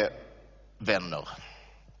 Sverigevänner.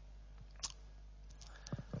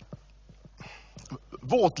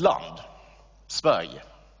 Vårt land, Sverige,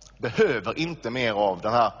 behöver inte mer av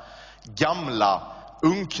den här gamla,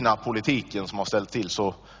 unkna politiken som har ställt till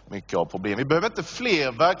så mycket av problem. Vi behöver inte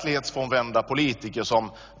fler verklighetsfrånvända politiker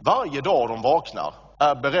som varje dag de vaknar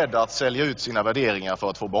är beredda att sälja ut sina värderingar för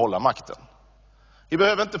att få behålla makten. Vi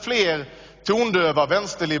behöver inte fler tondöva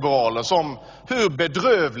vänsterliberaler som, hur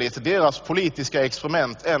bedrövligt deras politiska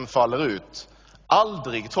experiment än faller ut,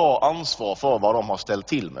 aldrig tar ansvar för vad de har ställt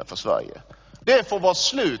till med för Sverige. Det får vara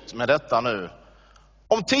slut med detta nu.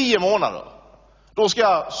 Om 10 månader, då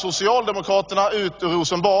ska Socialdemokraterna ut ur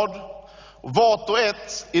Rosenbad. Och vart och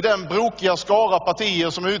ett i den brokiga skara partier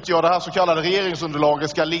som utgör det här så kallade regeringsunderlaget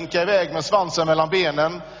ska linka iväg med svansen mellan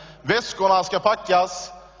benen. Väskorna ska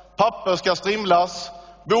packas, papper ska strimlas,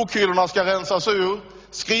 bokhyllorna ska rensas ur,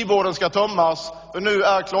 skrivborden ska tömmas, för nu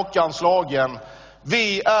är klockan slagen.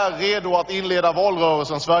 Vi är redo att inleda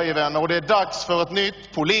valrörelsen, Sverigevänner, och det är dags för ett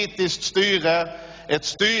nytt politiskt styre. Ett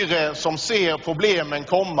styre som ser problemen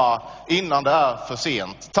komma innan det är för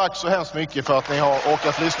sent. Tack så hemskt mycket för att ni har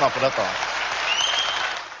orkat lyssna på detta.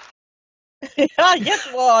 Ja,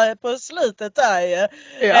 jättebra på slutet där.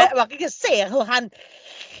 Ja. Man ser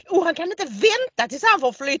hur han kan inte vänta tills han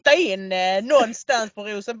får flytta in någonstans på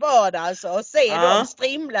Rosenbad alltså, och se dem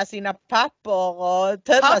strimla sina papper och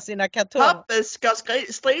tömma sina kartonger. Papper ska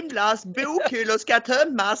strimlas, bokhyllor ska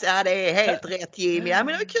tömmas. Ja, det är helt rätt, Jimmy. Ja, men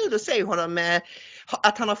det är kul att se honom,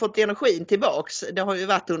 att han har fått energin tillbaks. Det har ju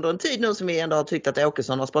varit under en tid nu som vi ändå har tyckt att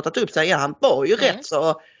Åkesson har spottat upp sig. Ja, han var ju rätt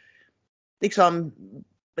så, liksom,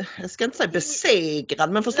 jag ska inte säga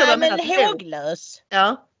besegrad, men förstår Nej, vad jag men menar. håglös.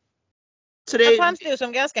 Ja. Så det... Han framstod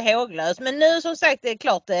som ganska håglös. Men nu som sagt, det är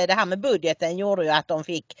klart, det här med budgeten gjorde ju att de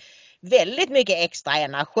fick väldigt mycket extra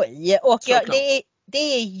energi. Och det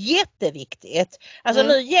är jätteviktigt. Alltså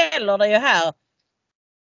nu gäller det ju här.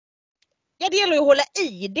 Ja, det gäller ju att hålla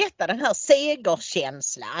i detta, den här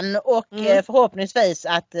segerkänslan. Och förhoppningsvis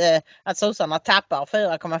att sossarna tappar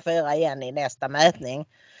 4,4 igen i nästa mätning.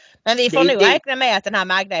 Men vi får nog räkna med att den här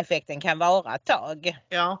Magda-effekten kan vara ett tag.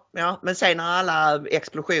 Ja, men sen när alla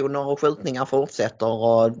explosioner och skjutningar fortsätter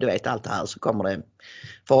och du vet allt det här, så kommer det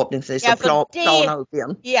förhoppningsvis att plana ut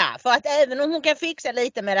igen. Ja, för att även om hon kan fixa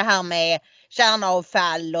lite med det här med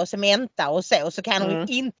kärnavfall och cementa och så kan hon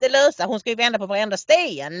inte lösa. Hon ska ju vända på varenda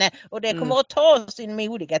sten och det kommer att ta sin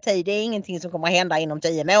modiga tid. Det är ingenting som kommer att hända inom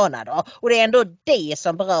 10 månader. Och det är ändå det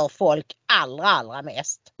som berör folk allra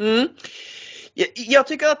mest. Jag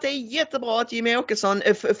tycker att det är jättebra att Jimmy Åkesson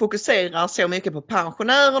fokuserar så mycket på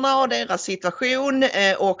pensionärerna och deras situation,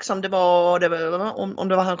 och som det var om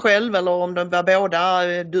det var han själv eller om det var båda.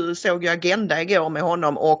 Du såg ju Agenda igår med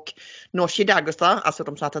honom och Nooshi Dadgostar, alltså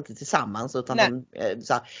de satt inte tillsammans utan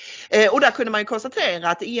och där kunde man ju konstatera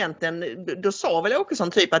att egentligen, då sa väl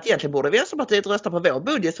Åkesson typ att egentligen borde Vänsterpartiet rösta på vår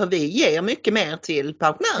budget för vi ger mycket mer till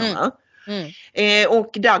pensionärerna.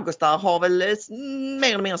 Och Dadgostar har väl mer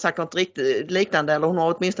eller mindre sagt något riktigt liknande, eller hon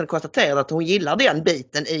har åtminstone konstaterat att hon gillar den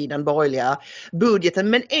biten i den borgerliga budgeten.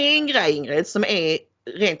 Men en grej, Ingrid, som är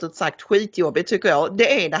rent ut sagt skitjobbigt tycker jag,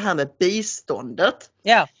 det är det här med biståndet.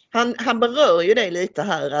 Ja. Han berör ju det lite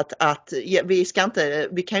här att vi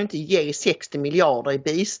kan ju inte ge 60 miljarder i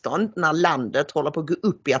bistånd när landet håller på att gå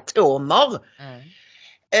upp i atomer.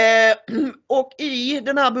 Och i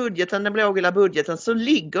den här budgeten, den blågula budgeten, så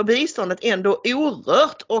ligger biståndet ändå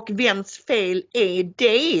orört. Och vems fel är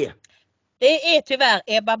det? Det är tyvärr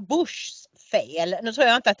Ebba Buschs fel. Nu tror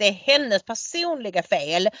jag inte att det är hennes personliga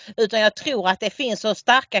fel, utan jag tror att det finns så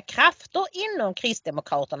starka krafter inom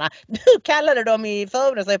Kristdemokraterna. Du kallade dem i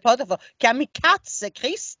förmiddags när jag pratade för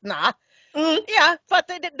kamikaze-kristna. Ja, för att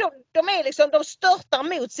de är liksom, de störtar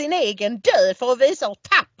mot sin egen död för att visa hur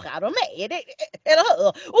tappra de är. Eller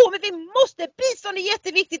hur? Men vi måste, bistånd är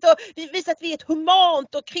jätteviktigt och visa att vi är ett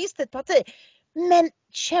humant och kristet parti. Men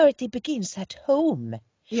charity begins at home.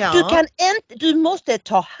 Ja. Du måste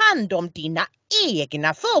ta hand om dina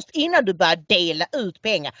egna först innan du börjar dela ut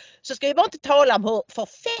pengar. Så ska vi bara inte tala om hur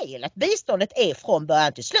förfelat biståndet är från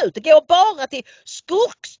början till slut. Det går bara till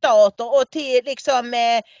skurkstater och till liksom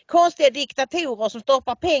konstiga diktatorer som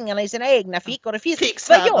stoppar pengarna i sina egna fickor. Det finns,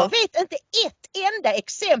 vad jag vet, inte ett enda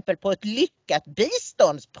exempel på ett lyckat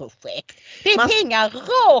biståndsprojekt. Det är pengar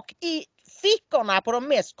rakt i fickorna på de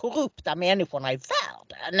mest korrupta människorna i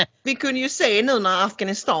världen. Vi kunde ju se nu när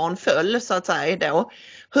Afghanistan föll så att säga då,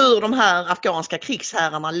 hur de här afghanska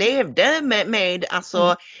krigsherrarna levde med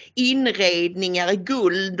alltså inredningar i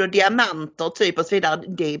guld och diamanter typ och så vidare.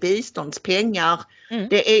 Det är biståndspengar.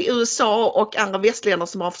 Det är USA och andra västländer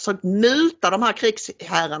som har försökt muta de här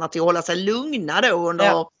krigsherrarna till att hålla sig lugna då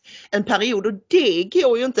under en period, och det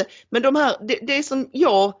går ju inte. Men de här, det som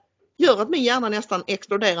jag gör att min hjärna nästan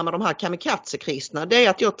exploderar med de här kamikaze-kristna, det är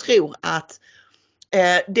att jag tror att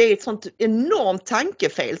det är ett sånt enormt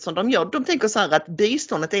tankefel som de gör. De tänker så här att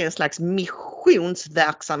biståndet är en slags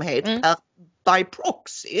missionsverksamhet by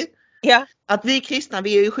proxy. Ja. Att vi kristna,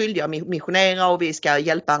 vi är ju skyldiga att missionera och vi ska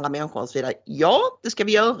hjälpa andra människor och så vidare. Ja, det ska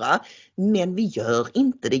vi göra. Men vi gör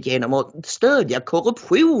inte det genom att stödja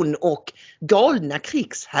korruption och galna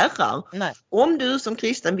krigsherrar. Nej. Om du som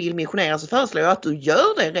kristen vill missionera så föreslår jag att du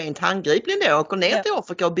gör det rent handgripligen då. Åker ner till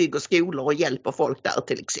Afrika och bygger skolor och hjälper folk där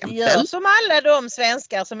till exempel. Gör som alla de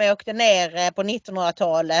svenskar som åkte ner på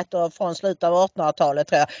 1900-talet och från slutet av 1800-talet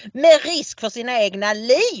tror jag. Med risk för sina egna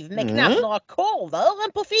liv. Med knappt några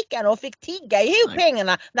korvören på fickan och fick tigga ihop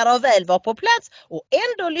pengarna när de väl var på plats. Och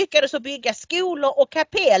ändå lyckades att bygga skolor och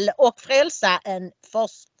kapell och frälsa en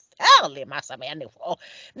förfärlig massa människor.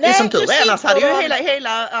 Nej, som tur är, annars hade ju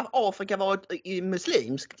hela Afrika varit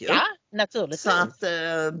muslimskt ju. Ja, naturligtvis. Så att,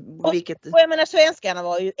 och jag menar, svenskarna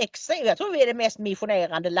var ju extremt, jag tror vi är det mest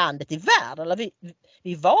missionerande landet i världen, eller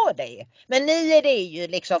vi var det. Men nu är det ju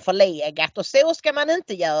liksom förlegat och så ska man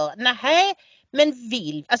inte göra. Nej, men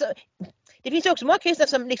alltså det finns också många kristna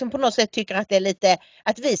som liksom på något sätt tycker att det är lite,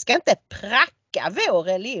 att vi ska inte pracka vår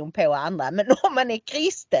religion på andra. Men om man är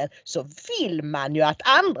kristen så vill man ju att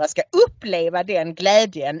andra ska uppleva den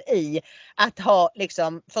glädjen i att ha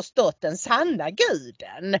liksom förstått den sanna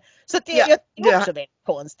guden. Så det är ju också ett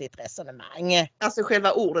konstigt resonemang. Alltså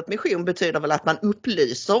själva ordet mission betyder väl att man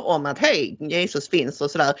upplyser om att hej, Jesus finns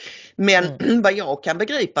och sådär. Men vad jag kan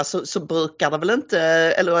begripa så brukar det väl inte,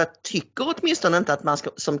 eller jag tycker åtminstone inte att man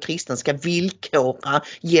som kristen ska villkora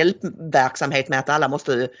hjälpverksamhet med att alla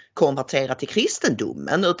måste konvertera till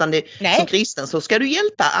kristendomen, utan som kristen så ska du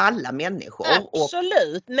hjälpa alla människor.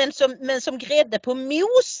 Absolut, men som grädde på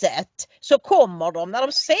moset så kommer de, när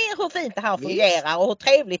de ser hur fint det här fungerar och hur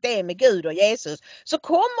trevligt det är med Gud och Jesus, så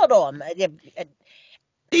kommer de,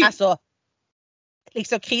 alltså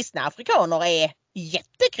liksom kristna afrikaner är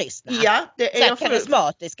jättekristna. Ja, det är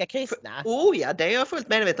karismatiska kristna. Ja, det är jag fullt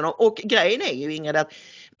medveten om. Och grejen är ju, Ingrid, att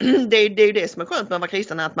det är ju det som är skönt med att vara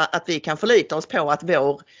kristen, att vi kan förlita oss på att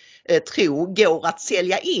vår tro går att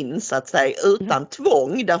sälja in så att säga utan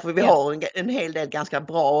tvång, därför vi har en hel del ganska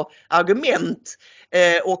bra argument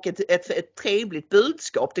och ett trevligt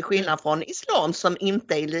budskap, till skillnad från islam som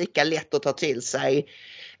inte är lika lätt att ta till sig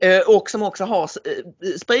och som också har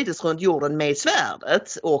spridits runt jorden med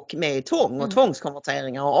svärdet och med tvång och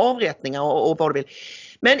tvångskonverteringar och avrättningar och vad du vill.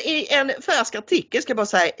 Men i en färsk artikel, ska jag bara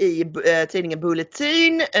säga, i tidningen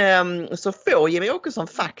Bulletin så får Jimmy Åkesson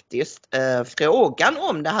faktiskt frågan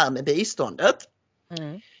om det här med biståndet.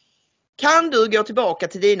 Kan du gå tillbaka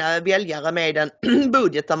till dina väljare med en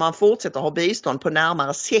budget där man fortsätter ha bistånd på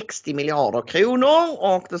närmare 60 miljarder kronor?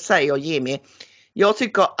 Och då säger Jimmy: jag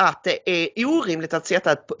tycker att det är orimligt att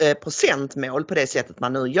sätta ett procentmål på det sättet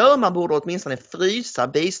man nu gör. Man borde åtminstone frysa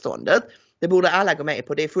biståndet. Det borde alla gå med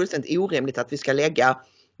på. Det är fullständigt orimligt att vi ska lägga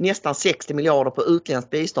nästan 60 miljarder på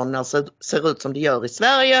utländskt bistånd när det ser ut som det gör i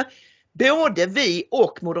Sverige. Både vi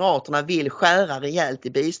och Moderaterna vill skära rejält i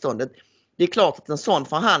biståndet. Det är klart att en sån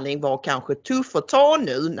förhandling var kanske tuff att ta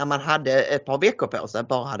nu när man hade ett par veckor på sig.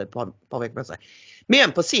 Bara hade ett par veckor på sig.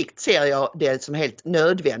 Men på sikt ser jag det som helt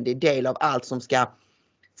nödvändig del av allt som ska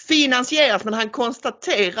finansieras. Men han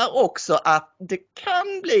konstaterar också att det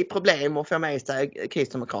kan bli problem att få med sig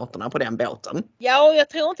Kristdemokraterna på den båten. Ja, och jag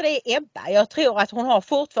tror inte det är Ebba. Jag tror att hon har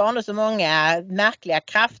fortfarande så många märkliga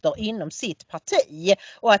krafter inom sitt parti.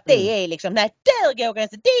 Och att det är liksom, nej, där går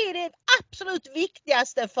gränsen. Det är det absolut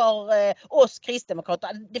viktigaste för oss kristdemokrater.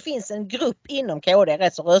 Det finns en grupp inom KD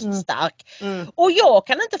rätt så röststark. Och jag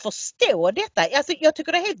kan inte förstå detta. Alltså, jag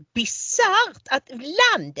tycker det är helt bisarrt att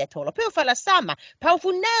landet håller på att falla samman.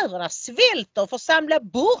 Pensionärerna svälter, får samla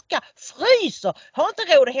burkar, fryser, har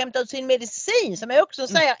inte råd att hämta ut sin medicin som jag också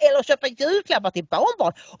säger, eller köpa julklappar till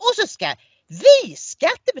barnbarn. Och så ska vi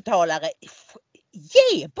skattebetalare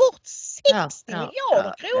ge bort 60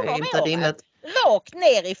 miljarder kronor om året. Rakt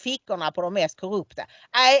ner i fickorna på de mest korrupta.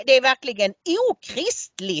 Nej, det är verkligen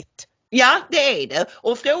okristligt Ja, det är det.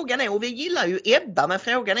 Och frågan är, och vi gillar ju Ebba, men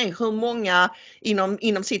frågan är hur många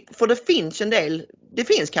inom sitt, för det finns en del, det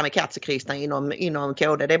finns kamikazekristna inom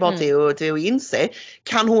KD, det är bara till att inse.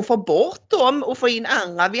 Kan hon få bort dem och få in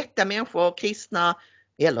andra vettiga människor, kristna,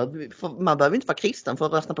 eller man behöver inte vara kristen för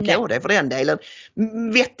att rösta på KD för den delen.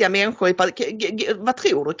 Vettiga människor, vad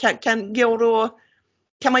tror du?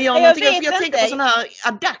 Kan man göra någonting? Jag tänker på sådana här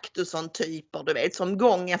Adaktusson-typer, du vet, som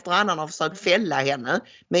gång efter annan har försökt fälla henne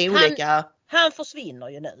med olika... Han försvinner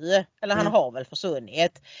ju nu, eller han har väl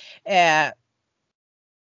försvunnit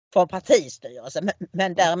från partistyrelsen,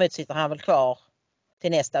 men däremot sitter han väl kvar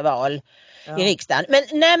till nästa val i riksdagen.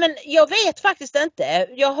 Men jag vet faktiskt inte.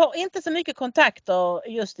 Jag har inte så mycket kontakter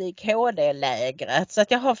just i KD-lägret, så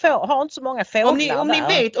att jag har inte så många fåglar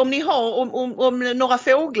om några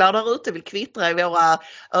fåglar där ute vill kvittra i våra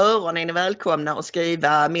öron, är ni välkomna att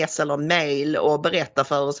skriva mess eller mail och berätta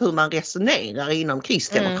för oss hur man resonerar inom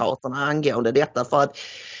Kristdemokraterna angående detta, för att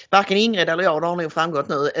varken Ingrid eller jag, det har nog framgått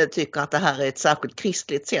nu, tycker att det här är ett särskilt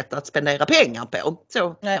kristligt sätt att spendera pengar på. Så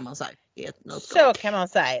kan man säga. Så kan man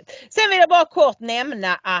säga. Sen vill jag bara kort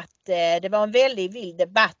nämna att det var en väldigt vild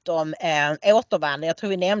debatt om återvandring. Jag tror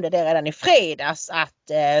vi nämnde det redan i fredags,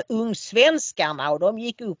 att ungsvenskarna, och de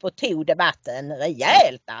gick upp och tog debatten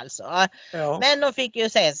rejält alltså. Ja. Men de fick ju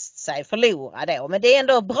se sig förlora då. Men det är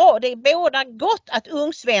ändå bra, det är båda gott att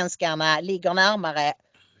ungsvenskarna ligger närmare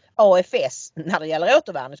AFS när det gäller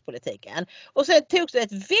återvandringspolitiken. Och sen togs det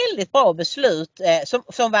ett väldigt bra beslut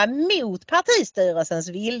som var mot partistyrelsens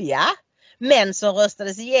vilja, men som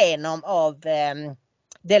röstades igenom av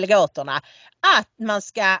delegaterna, att man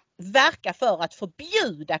ska verka för att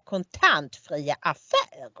förbjuda kontantfria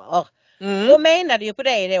affärer. Och menade ju på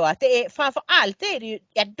det då att det är framförallt är det ju,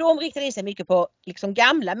 de riktar in sig mycket på liksom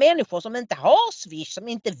gamla människor som inte har Swish, som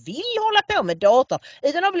inte vill hålla på med dator,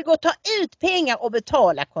 utan de vill gå och ta ut pengar och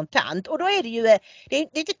betala kontant. Och då är det ju det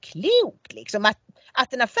är inte klokt liksom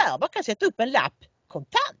att en affär bara kan sätta upp en lapp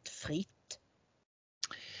kontantfritt.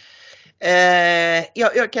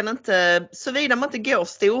 Jag kan inte, såvida man inte går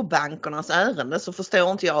storbankernas ärende, så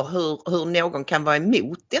förstår inte jag hur någon kan vara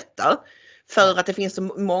emot detta. För att det finns så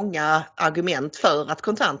många argument för att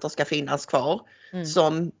kontanter ska finnas kvar.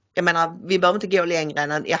 Som, jag menar, vi behöver inte gå längre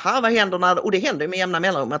än vad händer när, och det händer ju med jämna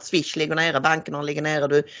mellanrum att Swish ligger nere, bankerna ligger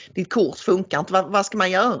nere, ditt kort funkar inte, vad ska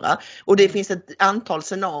man göra? Och det finns ett antal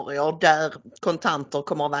scenarier där kontanter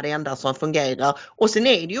kommer att vara det enda som fungerar. Och sen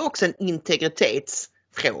är det ju också en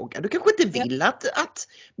integritetsfråga. Du kanske inte vill att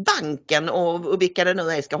banken och vilka det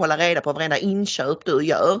nu är ska hålla reda på varenda inköp du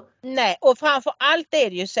gör. Nej, och framför allt är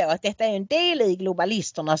det ju så att detta är en del i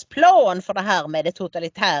globalisternas plan för det här med det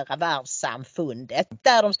totalitära världssamfundet,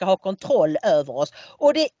 där de ska ha kontroll över oss.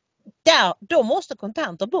 Och då måste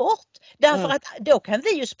kontanter bort. Därför att då kan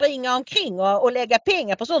vi ju springa omkring och lägga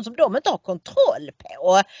pengar på sånt som de inte har kontroll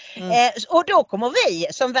på. Och då kommer vi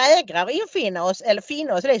som vägrar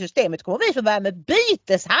finna oss i det systemet, kommer vi få börja med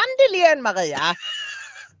byteshandel igen, Maria.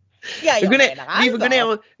 Ja, vi får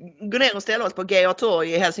gå ner och ställa oss på G.A.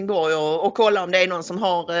 torg i Helsingborg och kolla om det är någon som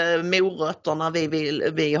har morötter när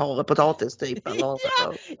vi har potatis typ. Eller,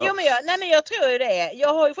 men jag tror ju det.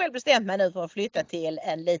 Jag har ju själv bestämt mig nu för att flytta till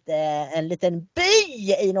en liten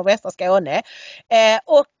by i nordvästra Skåne.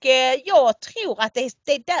 Och jag tror att det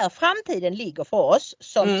är där framtiden ligger för oss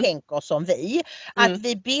som tänker som vi. Att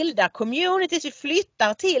vi bildar communities, vi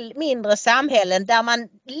flyttar till mindre samhällen där man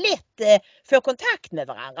lätt får kontakt med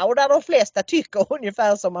varandra. Och där de flesta tycker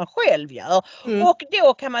ungefär som man själv gör. Och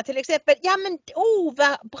då kan man till exempel,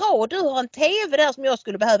 vad bra, du har en tv där som jag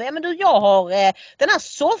skulle behöva. Ja men du, jag har den här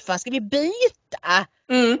soffan, ska vi byta?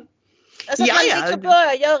 Alltså att man liksom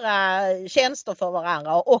börjar göra tjänster för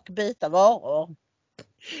varandra och byta varor.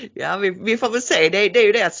 Ja, vi får väl se. Det är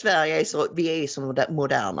ju det att Sverige är så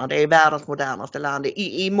moderna. Det är världens modernaste land.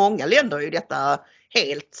 I många länder är ju detta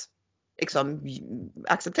helt liksom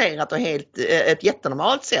accepterat och helt ett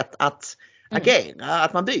jättenormalt sätt att agera,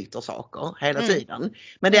 att man byter saker hela tiden.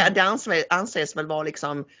 Men det anses väl vara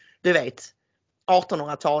liksom, du vet,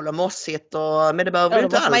 1800-tal och mossigt, men det behöver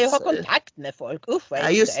inte alls. Man ju ha kontakt med folk. Ja,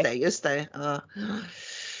 just det. Ja.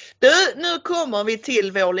 Nu kommer vi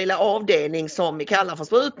till vår lilla avdelning som vi kallar för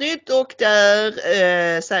Sprutnytt, och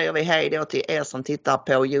där säger vi hej då till er som tittar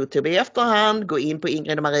på YouTube i efterhand. Gå in på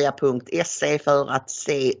ingridomaria.se för att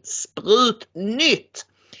se Sprutnytt.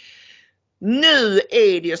 Nu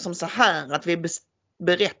är det ju som så här att vi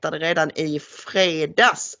berättade redan i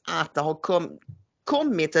fredags att det har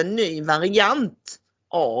kommit en ny variant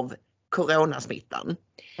av coronasmittan.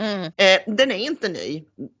 Den är inte ny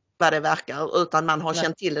vad det verkar, utan man har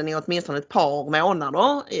känt till den i åtminstone ett par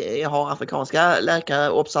månader. Jag har afrikanska läkare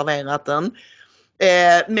observerat den.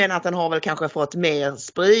 Men att den har väl kanske fått mer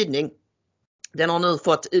spridning. Den har nu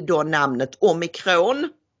fått då namnet omikron.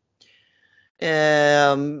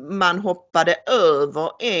 Man hoppade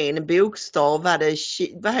över en bokstav.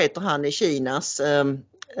 Vad heter han i Kinas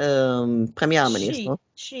premiärminister?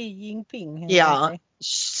 Xi Jinping. Ja,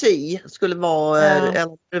 Xi skulle vara,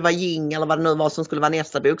 eller det var Ying eller vad det nu var som skulle vara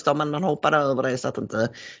nästa bokstav, men man hoppade över det så att inte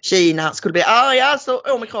Kina skulle bli arga, så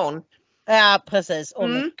omikron. Ja, precis.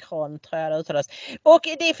 Omikron tror jag det uttalas. Och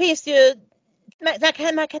det finns ju,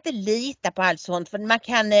 man kan inte lita på allt sånt, för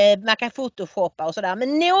man kan photoshoppa och sådär.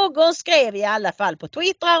 Men någon skrev i alla fall på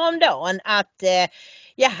Twitter häromdagen att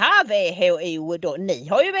jaha, WHO då, ni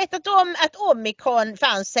har ju vetat om att omikron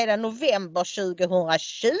fanns sedan november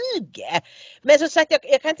 2020. Men som sagt,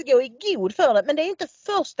 jag kan inte gå i god för det, men det är inte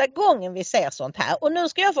första gången vi ser sånt här. Och nu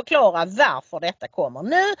ska jag förklara varför detta kommer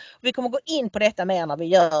nu. Vi kommer gå in på detta mer när vi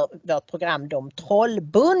gör vårt program De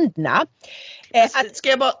trollbundna. Ska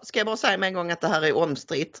jag bara säga med en gång att det här är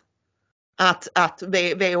omstritt? Att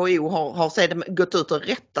WHO har sedan gått ut och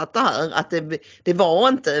rättat det här, att det var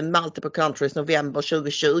inte multiple countries november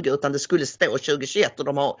 2020 utan det skulle stå 2021, och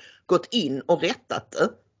de har gått in och rättat det.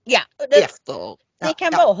 Ja, efter. Det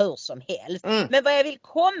kan vara hur som helst. Men vad jag vill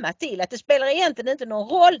komma till, att det spelar egentligen inte någon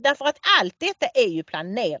roll, därför att allt detta är ju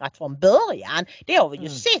planerat från början. Det har vi ju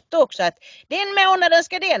sett också, att den månaden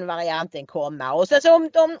ska den varianten komma. Och sen så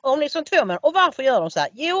om liksom 2 månader. Och varför gör de så här?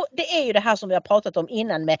 Jo, det är ju det här som vi har pratat om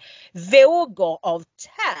innan med vågor av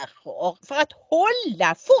terror. För att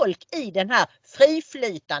hålla folk i den här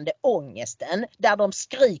friflytande ångesten där de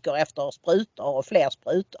skriker efter sprutor och fler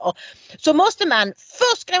sprutor. Så måste man,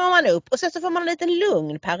 först skrämmer man upp och sen så får man en liten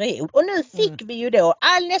lugn period. Och nu fick vi ju då,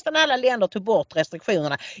 nästan alla länder tog bort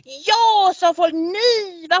restriktionerna. Ja, sa folk,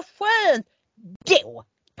 nu, vad skönt! Då,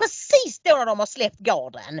 precis då när de har släppt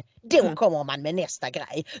garden, då kommer man med nästa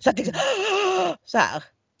grej. Så att liksom, så här.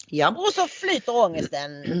 Ja. Och så flyter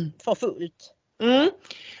ångesten för fullt.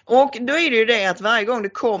 Och då är det ju det att varje gång det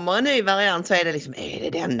kommer en ny variant så är det liksom, är det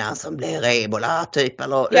denna som blir ebola typ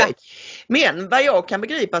eller? Ja. Men vad jag kan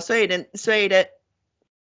begripa så är det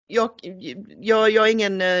jag är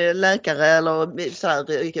ingen läkare eller så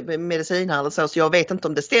här, medicinare eller så jag vet inte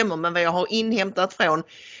om det stämmer, men vad jag har inhämtat från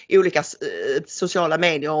olika sociala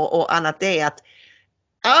medier och annat, det är att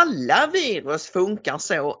alla virus funkar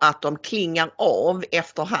så att de klingar av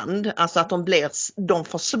efterhand, alltså att de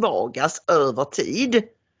försvagas över tid.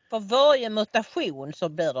 För varje mutation så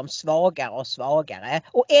blir de svagare och svagare.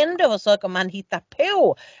 Och ändå försöker man hitta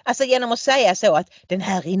på, alltså genom att säga så att den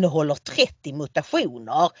här innehåller 30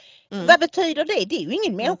 mutationer. Vad betyder det? Det är ju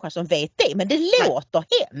ingen människa som vet det, men det låter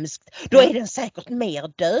hemskt. Då är den säkert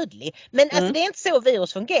mer dödlig. Men alltså, det är inte så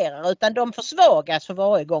virus fungerar, utan de försvagas för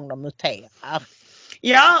varje gång de muterar.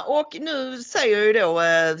 Ja, och nu säger ju då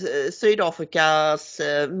Sydafrikas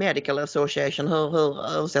Medical Association,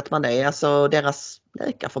 hur sätter man det? Alltså deras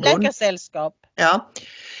läkarförbund. Läkarsällskap. Ja.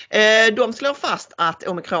 De slår fast att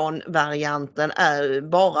omikronvarianten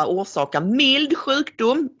bara orsakar mild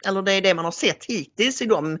sjukdom, eller det är det man har sett hittills i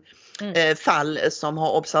de fall som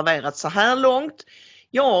har observerats så här långt.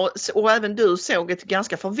 Ja, och även du såg ett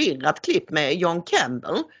ganska förvirrat klipp med John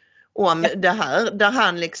Campbell om det här, där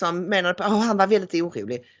han liksom menade på, han var väldigt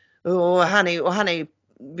orolig. Och han är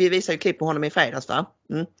vi visar ju klipp på honom i fredags, va?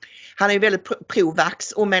 Han är ju väldigt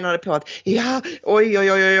pro-vax och menade på att ja,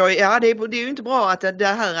 det är ju inte bra att det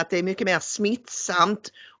här att det är mycket mer smittsamt,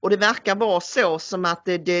 och det verkar vara så som att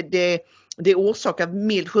det orsakar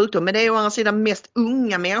mild sjukdom, men det är å andra sidan mest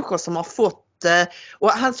unga människor som har fått,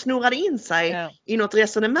 och han snurrade in sig i något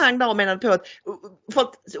resonemang där och menade på att, för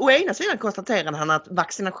att å ena sidan konstaterade han att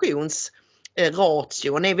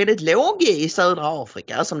vaccinationsration är väldigt låg i södra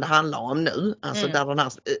Afrika som det handlar om nu, alltså där den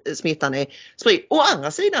här smittan är spridd. Å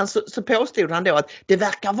andra sidan så påstod han då att det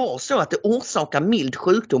verkar vara så att det orsakar mild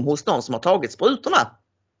sjukdom hos de som har tagit sprutorna.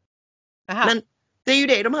 Aha. Men det är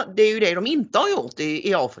ju det de inte har gjort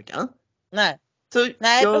i Afrika. Nej,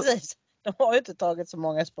 precis. De har ju inte tagit så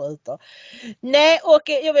många sprutor. Nej, och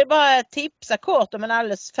jag vill bara tipsa kort om en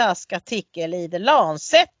alldeles färsk artikel i The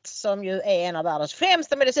Lancet, som ju är en av världens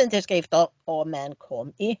främsta medicintidskrifter. Men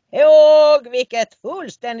kom ihåg vilket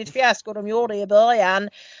fullständigt fiasko de gjorde i början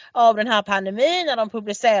av den här pandemin, när de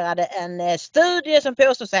publicerade en studie som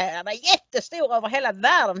påstod sig vara jättestor över hela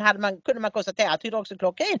världen. Kunde man konstatera att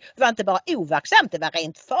hydroxyklorokin var inte bara overksamt, det var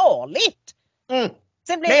rent farligt.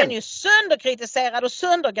 Sen blev den ju sönderkritiserad och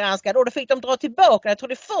söndergranskad och då fick de dra tillbaka. Jag tror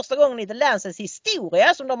det är första gången i The Lancets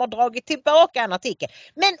historia som de har dragit tillbaka en artikel.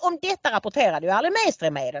 Men om detta rapporterade ju aldrig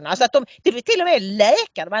mainstream-medierna. Alltså att det var till och med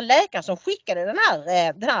läkare, det var en läkare som skickade den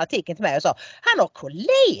här artikeln till mig och sa han har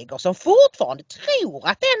kollegor som fortfarande tror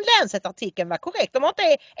att den Lancet-artikeln var korrekt. De har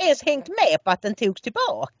inte ens hängt med på att den togs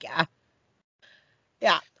tillbaka.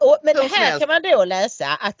 Ja, men det här kan man då läsa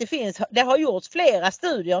att det har gjorts flera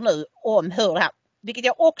studier nu om hur det här, vilket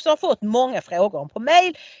jag också har fått många frågor om på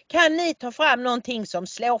mejl. Kan ni ta fram någonting som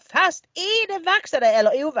slår fast, är det vaxade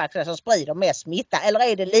eller ovaxade som sprider mest smitta eller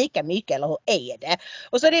är det lika mycket eller hur är det?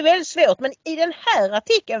 Och så är det väldigt svårt, men i den här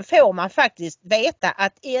artikeln får man faktiskt veta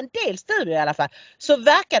att i en del studier i alla fall så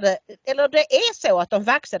verkar det, eller det är så att de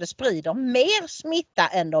vaxade sprider mer smitta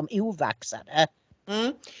än de ovaxade.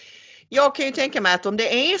 Mm. Jag kan ju tänka mig att om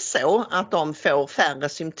det är så att de får färre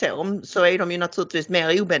symptom så är de ju naturligtvis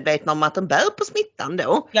mer omedvetna om att de bär på smittan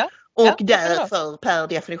då. Ja, och därför per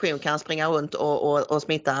definition kan springa runt och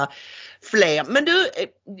smitta fler. Men du,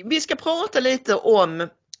 vi ska prata lite om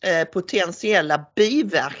potentiella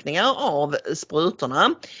biverkningar av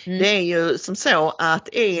sprutorna. Det är ju som så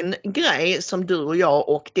att en grej som du och jag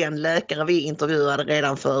och den läkare vi intervjuade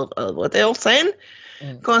redan för över ett år sedan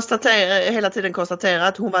hela tiden konstatera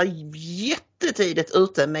att hon var jättetidigt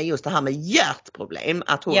ute med just det här med hjärtproblem.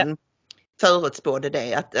 Att hon förutspådde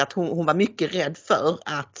det. Att hon var mycket rädd för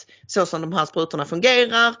att så som de här sprutorna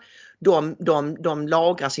fungerar, de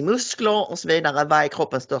lagras i muskler och så vidare. Vad är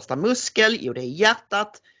kroppens största muskel? Jo, det är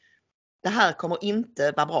hjärtat. Det här kommer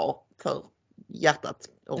inte vara bra för hjärtat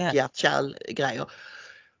och hjärtkärlgrejer.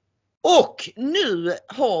 Och nu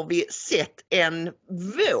har vi sett en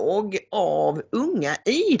våg av unga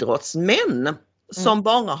idrottsmän som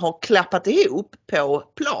bara har klappat ihop på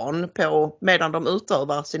plan medan de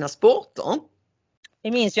utövar sina sporter.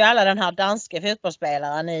 Vi minns ju alla den här danska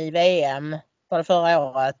fotbollsspelaren i VM för förra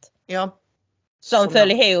året. Ja. Som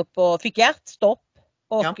föll ihop och fick hjärtstopp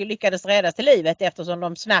och lyckades räddas till livet eftersom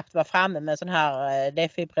de snabbt var framme med sån här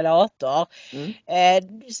defibrillator.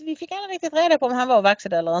 Vi fick aldrig riktigt reda på om han var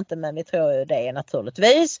vaxad eller inte, men vi tror ju det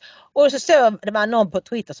naturligtvis. Och så såg det var någon på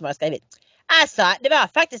Twitter som har skrivit: alltså, det var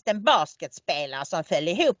faktiskt en basketspelare som föll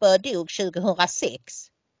ihop och dog 2006.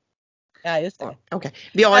 Ja, just det. Okay.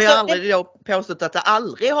 Vi har ju aldrig då påstått att det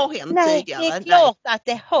aldrig har hänt tidigare. Det är klart att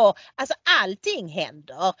det har. Alltså allting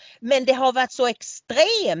händer. Men det har varit så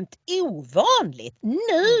extremt ovanligt.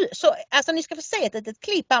 Nu, så, alltså ni ska få se ett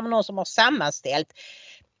klipp här med någon som har sammanställt.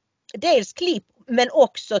 Dels klipp men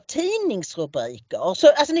också tidningsrubriker. Så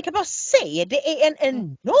alltså ni kan bara se, det är en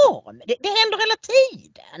enorm. Det händer hela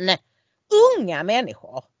tiden. Unga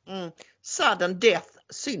människor. Sudden death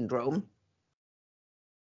syndrome.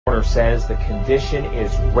 Says the condition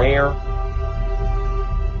is rare.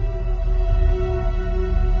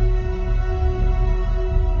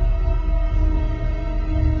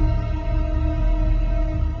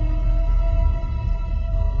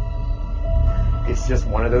 It's just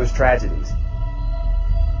one of those tragedies.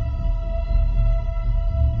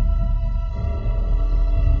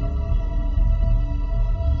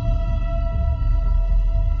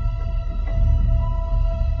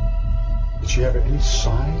 Did she have any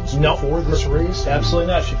signs before this race?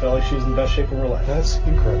 Absolutely not. She felt like she was in the best shape of her life. That's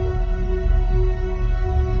incredible.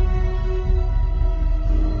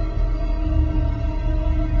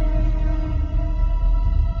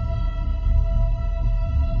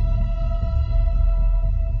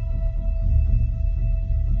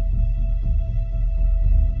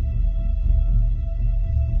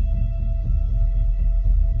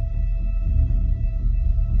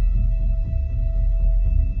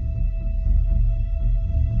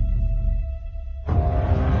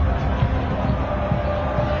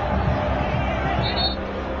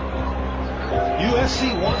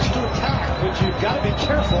 USC wants to attack, but you've got to be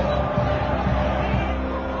careful.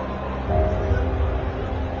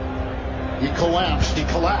 He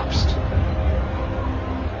collapsed.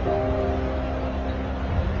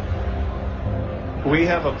 We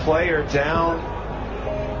have a player down.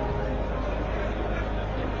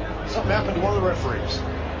 Something happened to one of the referees.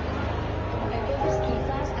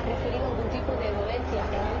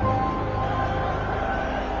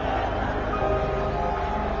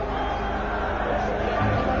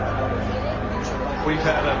 We've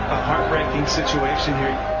had a heartbreaking situation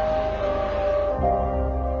here.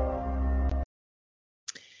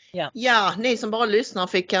 Ja, ni som bara lyssnar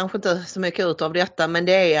fick kanske inte så mycket ut av detta, men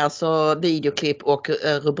det är alltså videoklipp och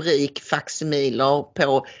rubrik faximiler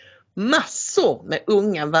på massor med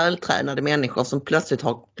unga vältränade människor som plötsligt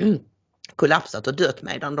har kollapsat och dött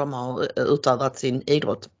medan de har utövat sin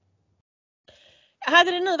idrott.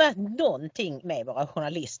 hade det nu varit någonting med våra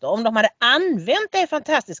journalister, om de hade använt det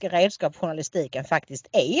fantastiska redskap journalistiken faktiskt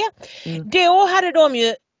är, då hade de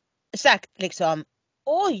ju sagt liksom,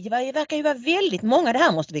 oj, det verkar ju vara väldigt många, det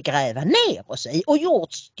här måste vi gräva ner oss i, och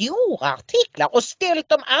gjort stora artiklar och ställt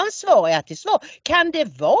de ansvariga till svar. Kan det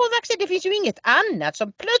vara vaccin? Det finns ju inget annat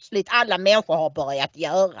som plötsligt alla människor har börjat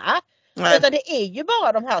göra. Nej. Utan det är ju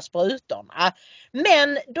bara de här sprutorna.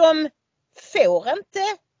 Men de får inte,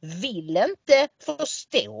 vill inte,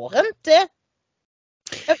 förstår inte.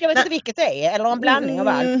 Jag vet inte vilket det är, eller en blandning av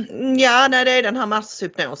allt. Ja, nej, det är den här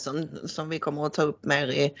masshypnosen som vi kommer att ta upp mer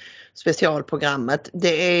i specialprogrammet.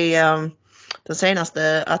 Det är den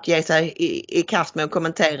senaste att ge sig i kast med att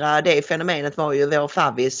kommentera det fenomenet var ju vår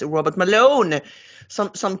favvis Robert Malone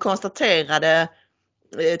som konstaterade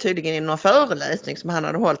tydligen i någon föreläsning som han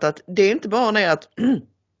hade hållit att det är inte bara det att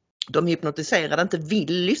de hypnotiserade inte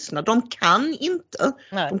vill lyssna. De kan inte.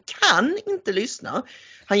 Nej. De kan inte lyssna.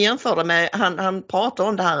 Han jämförde med, han pratar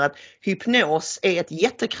om det här att hypnos är ett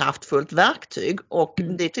jättekraftfullt verktyg och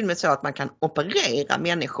det är till och med så att man kan operera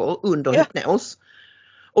människor under hypnos.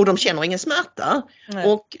 Och de känner ingen smärta.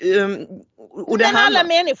 Och det men alla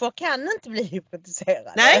människor kan inte bli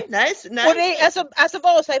hypnotiserade. Nej. Och det är alltså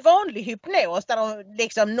vare sig vanlig hypnos där de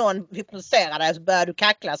liksom någon hypnotiserar dig så börjar du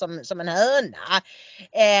kackla som en höna.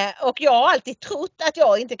 Och jag har alltid trott att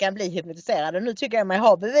jag inte kan bli hypnotiserad. Och nu tycker jag mig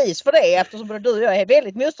ha bevis för det eftersom både du och jag är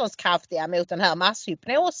väldigt motståndskraftiga mot den här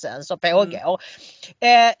masshypnosen som pågår.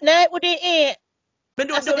 Nej, och det är... Men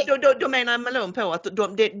då menar Malone på att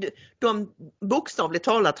de bokstavligt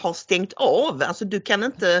talat har stängt av. Alltså du kan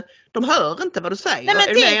inte, de hör inte vad du säger. Nej, men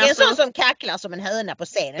det är en sån som kacklar som en höna på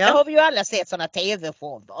scenen. Ja. Det har vi ju alla sett sådana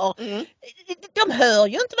tv-shower. De hör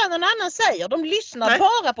ju inte vad någon annan säger. De lyssnar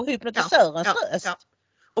bara på hypnotisörens röst. Ja.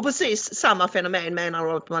 Och precis samma fenomen menar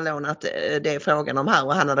Robert Malone att det är frågan om här.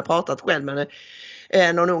 Och han hade pratat själv med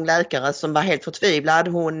någon ung läkare som var helt förtvivlad.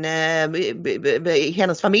 I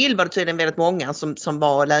hennes familj var det tydligen väldigt många som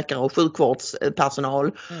var läkare och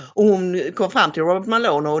sjukvårdspersonal. Och hon kom fram till Robert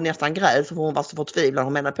Malone och nästan grät för hon var så förtvivlad.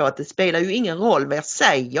 Hon menade på att det spelar ju ingen roll vad jag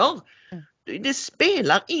säger. Det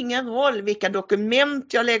spelar ingen roll vilka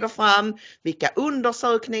dokument jag lägger fram, vilka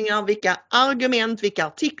undersökningar, vilka argument, vilka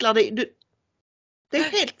artiklar. Det är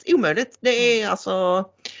helt omöjligt. Det är alltså...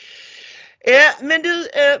 Men du,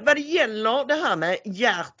 vad det gäller det här med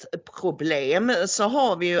hjärtproblem så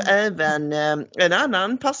har vi ju även en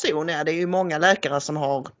annan person. Ja, det är ju många läkare som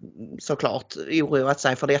har såklart oroat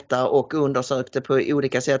sig för detta och undersökt det på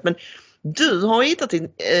olika sätt. Men du har hittat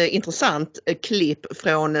ett intressant klipp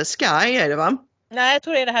från Sky, är det va? Nej, jag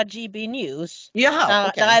tror det är det här GB News.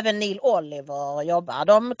 Jaha, där även Neil Oliver jobbar.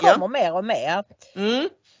 De kommer mer och mer.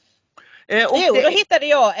 Då hittade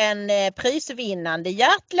jag en prisvinnande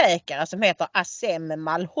hjärtläkare som heter Asem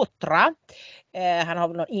Malhotra. Han har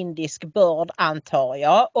väl någon indisk börd antar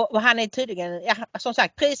jag. Och han är tydligen, som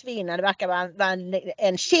sagt, prisvinnande, verkar vara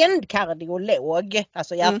en känd kardiolog,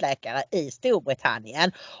 alltså hjärtläkare i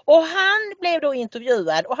Storbritannien. Och han blev då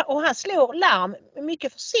intervjuad och han slår larm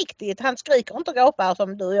mycket försiktigt. Han skriker inte och gapar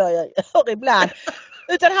som du och jag gör ibland.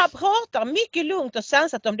 Utan han pratar mycket lugnt och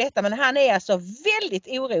sansat om detta, men han är alltså väldigt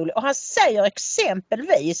orolig. Och han säger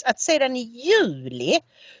exempelvis att sedan i juli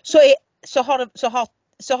så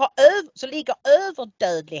ligger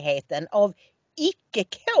överdödligheten av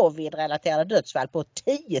icke-covid-relaterade dödsfall på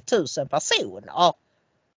 10 000 personer.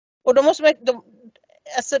 Och då måste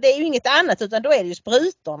alltså det är ju inget annat utan då är det ju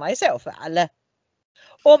sprutorna i så fall.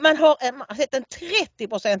 Och man har sett en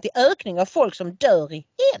 30% ökning av folk som dör i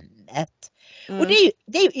hemmet. Och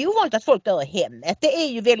det är ju ovanligt att folk dör i hemmet. Det är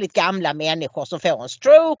ju väldigt gamla människor som får en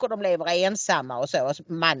stroke och de lever ensamma och så.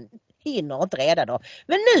 Man hinner inte rädda dem.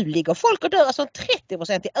 Men nu ligger folk och dör, alltså en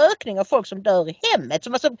 30% ökning av folk som dör i hemmet.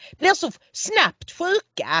 Som alltså blir så snabbt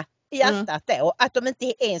sjuka i hjärtat då att de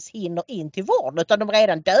inte ens hinner in till vården utan de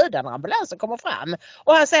redan döda när ambulansen kommer fram.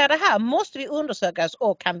 Och han säger att det här måste vi undersökas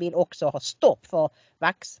och han vill också ha stopp för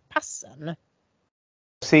vaxpassen.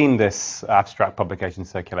 Seen this abstract publication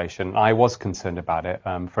circulation, I was concerned about it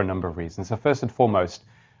for a number of reasons. So first and foremost,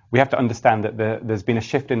 we have to understand that there's been a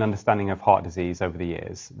shift in understanding of heart disease over the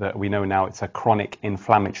years. That we know now it's a chronic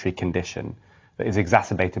inflammatory condition that is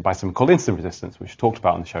exacerbated by something called insulin resistance, which we talked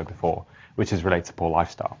about on the show before, which is related to poor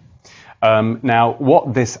lifestyle. Now,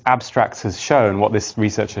 what this abstract has shown, what this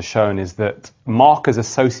research has shown, is that markers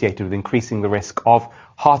associated with increasing the risk of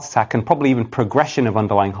heart attack and probably even progression of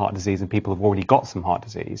underlying heart disease in people who've already got some heart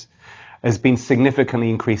disease has been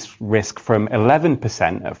significantly increased risk from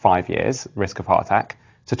 11% at 5 years, risk of heart attack,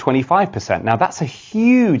 to 25%. Now, that's a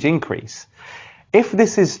huge increase. If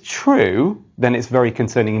this is true, then it's very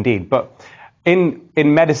concerning indeed. But In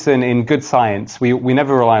medicine, in good science, we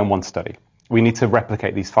never rely on one study. We need to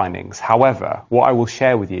replicate these findings. However, what I will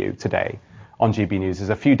share with you today on GB News is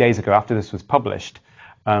a few days ago, after this was published,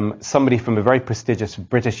 somebody from a very prestigious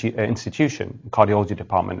British institution, cardiology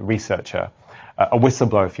department, researcher, a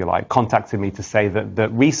whistleblower, if you like, contacted me to say that the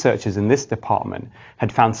researchers in this department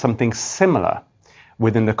had found something similar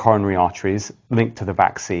within the coronary arteries linked to the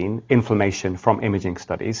vaccine, inflammation from imaging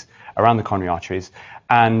studies around the coronary arteries.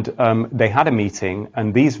 And they had a meeting,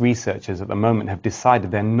 and these researchers at the moment have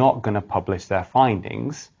decided they're not going to publish their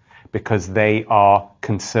findings because they are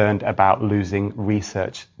concerned about losing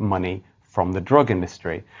research money from the drug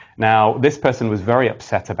industry. Now, this person was very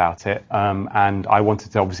upset about it, and I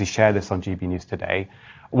wanted to obviously share this on GB News today.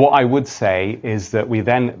 What I would say is that we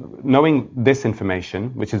then, knowing this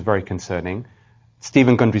information, which is very concerning,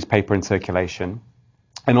 Stephen Gundry's paper in circulation,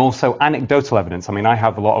 and also anecdotal evidence. I mean, I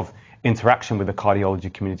have a lot of interaction with the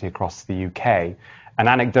cardiology community across the UK, and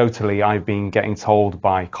anecdotally, I've been getting told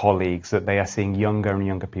by colleagues that they are seeing younger and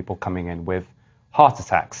younger people coming in with heart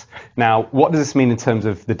attacks. Now, what does this mean in terms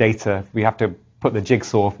of the data? We have to put the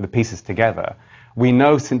jigsaw for the pieces together. We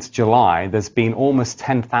know since July there's been almost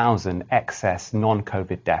 10,000 excess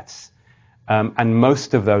non-COVID deaths. And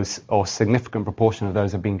most of those, or significant proportion of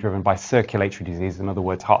those, are being driven by circulatory disease, in other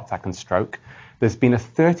words, heart attack and stroke. There's been a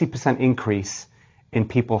 30% increase in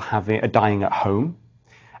people dying at home.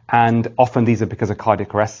 And often these are because of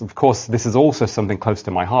cardiac arrest. Of course, this is also something close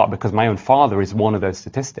to my heart because my own father is one of those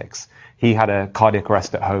statistics. He had a cardiac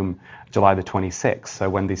arrest at home July the 26th. So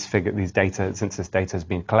when since this data has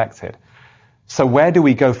been collected. So where do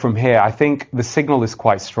we go from here? I think the signal is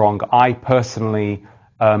quite strong. I personally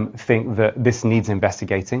think that this needs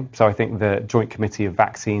investigating. So I think the Joint Committee of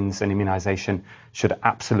Vaccines and Immunisation should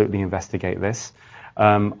absolutely investigate this.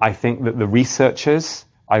 I think that the researchers,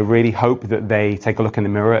 I really hope that they take a look in the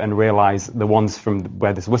mirror and realise, the ones from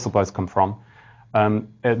where this whistleblowers come from,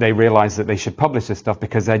 they realise that they should publish this stuff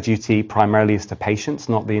because their duty primarily is to patients,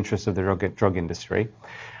 not the interests of the drug industry.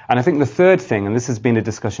 And I think the third thing, and this has been a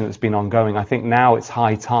discussion that's been ongoing, I think now it's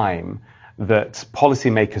high time that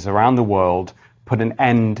policymakers around the world put an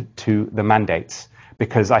end to the mandates.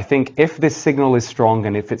 Because I think if this signal is strong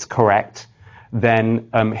and if it's correct, then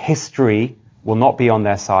history will not be on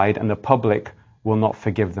their side and the public will not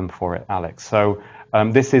forgive them for it, Alex. So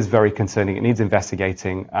this is very concerning. It needs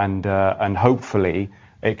investigating, and hopefully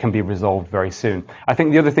it can be resolved very soon. I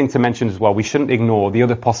think the other thing to mention as well, we shouldn't ignore the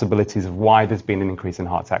other possibilities of why there's been an increase in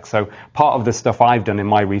heart attacks. So part of the stuff I've done in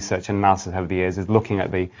my research and analysis over the years is looking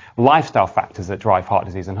at the lifestyle factors that drive heart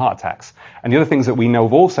disease and heart attacks. And the other things that we know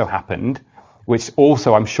have also happened, which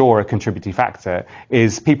also I'm sure a contributing factor,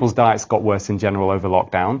 is people's diets got worse in general over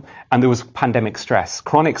lockdown, and there was pandemic stress.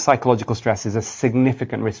 Chronic psychological stress is a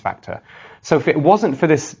significant risk factor. So if it wasn't for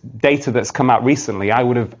this data that's come out recently, I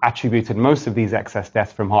would have attributed most of these excess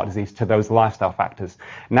deaths from heart disease to those lifestyle factors.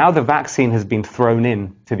 Now the vaccine has been thrown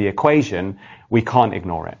in to the equation, we can't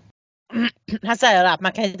ignore it. Han säger att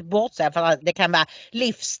man kan inte bortse för att det kan vara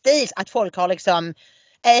livsstils, att folk har liksom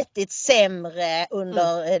ätit sämre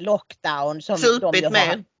under lockdown som supit de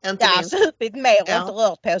mer, supit mer och inte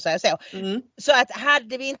rört på sig och så. Så att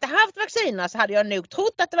hade vi inte haft vaccinerna så hade jag nog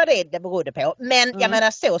trott att det var det berodde på. Men jag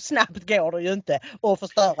menar, så snabbt går det ju inte att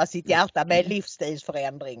förstöra sitt hjärta med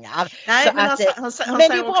livsstilsförändringar. Nej, så men men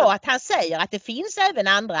det är bra att han säger att det finns även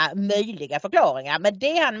andra möjliga förklaringar. Men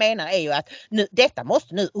det han menar är ju att detta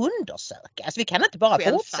måste nu undersökas. Vi kan inte bara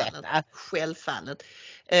fortsätta. Självfallet.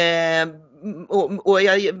 Och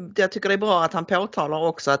jag tycker det är bra att han påtalar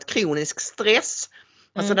också att kronisk stress,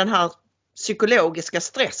 alltså den här psykologiska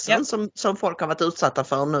stressen som folk har varit utsatta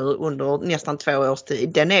för nu under nästan 2 års tid,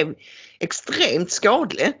 den är extremt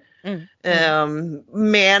skadlig.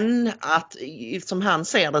 Men att som han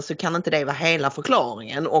ser det så kan inte det vara hela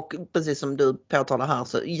förklaringen, och precis som du påtalar här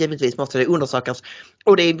så givetvis måste det undersökas,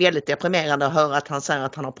 och det är väldigt deprimerande att höra att han säger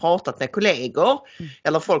att han har pratat med kollegor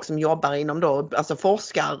eller folk som jobbar inom då, alltså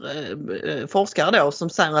forskare då, som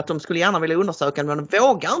säger att de skulle gärna vilja undersöka men de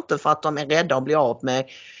vågar inte för att de är rädda att bli av med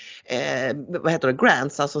vad heter det,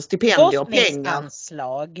 grants, alltså stipendier och pengar.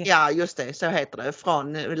 Anslag. Ja, just det, så heter det,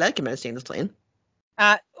 från läkemedelsindustrin.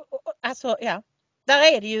 Alltså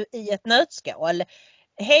där är det ju i ett nötskal.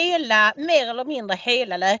 Mer eller mindre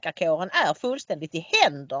hela läkarkåren är fullständigt i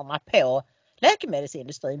händerna på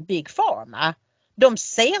läkemedelsindustrin, Big Pharma. De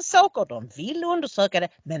ser saker, de vill undersöka det,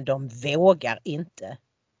 men de vågar inte.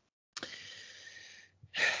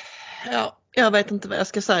 Ja, jag vet inte vad jag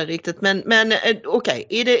ska säga riktigt, men okej,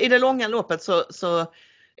 i det långa loppet så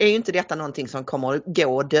är ju inte detta någonting som kommer att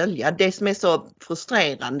gå att dölja. Det som är så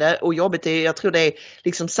frustrerande och jobbigt är, jag tror det är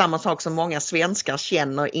liksom samma sak som många svenskar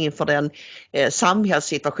känner inför den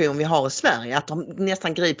samhällssituation vi har i Sverige. Att de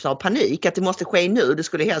nästan grips av panik, att det måste ske nu, det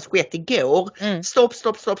skulle helst skett igår.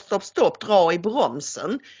 Stopp, dra i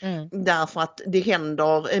bromsen. Därför att det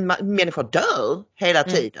händer, människor dör hela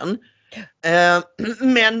tiden.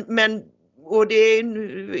 Men och det är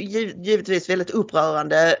givetvis väldigt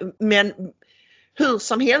upprörande, men hur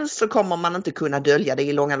som helst så kommer man inte kunna dölja det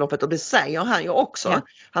i långa loppet, och det säger han ju också. Ja.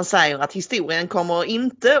 Han säger att historien kommer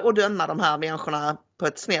inte att döma de här människorna på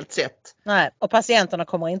ett snällt sätt. Nej, och patienterna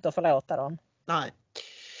kommer inte att förlåta dem. Nej.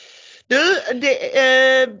 Du,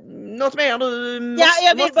 något mer du måste,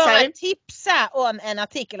 jag vill bara tipsa om en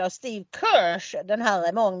artikel av Steve Kirsch, den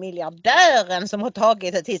här mångmiljardären som har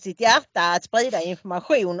tagit det till sitt hjärta att sprida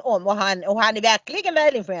information om, och han är verkligen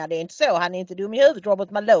välinformerad, det är inte så, han är inte dum i huvudet.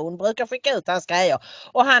 Robert Malone brukar skicka ut hans grejer,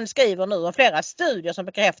 och han skriver nu om flera studier som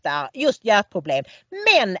bekräftar just hjärtproblem,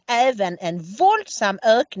 men även en våldsam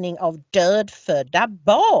ökning av dödfödda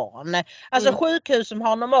barn. Alltså sjukhus som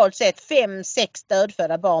har normalt sett 5-6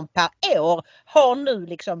 dödfödda barn per år har nu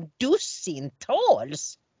liksom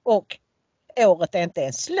dussintals, och året är inte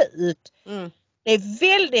ens slut. Det är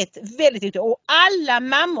väldigt, väldigt viktigt, och alla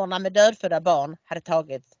mammorna med dödfödda barn hade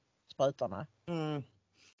tagit sprutorna.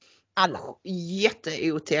 Alla.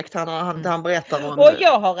 Jätteotäckt, han berättar om. Och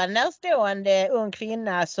jag har en närstående ung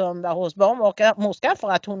kvinna som var hos barnmorska för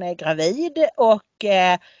att hon är gravid, och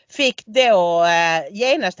fick då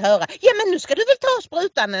genast höra, ja men nu ska du väl ta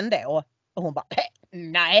sprutan ändå. Och hon bara,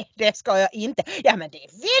 nej det ska jag inte. Ja men det är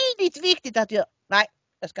väldigt viktigt att jag, nej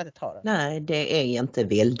jag ska inte ta det. Nej, det är inte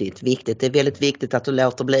väldigt viktigt. Det är väldigt viktigt att du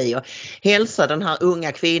låter bli och hälsa den här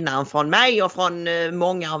unga kvinnan från mig och från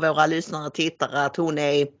många av våra lyssnare och tittare att hon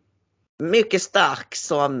är mycket stark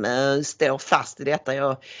som står fast i detta.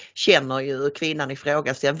 Jag känner ju kvinnan i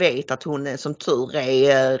fråga, så jag vet att hon som tur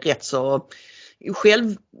är rätt så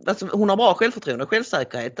alltså, hon har bra självförtroende och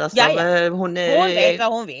självsäkerhet. Alltså, hon vet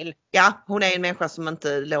vad hon vill. Ja, hon är en människa som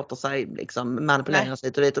inte låter sig liksom manipuleras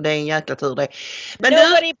hit och dit, och det är en jäkla tur det. Men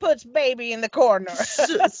nobody puts baby in the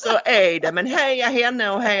corner. så är det, men heja henne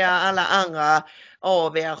och heja alla andra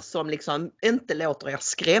av er som liksom inte låter er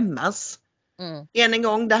skrämmas. Än en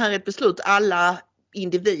gång, det här är ett beslut vi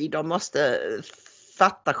individer måste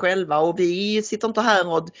fatta själva, och vi sitter inte här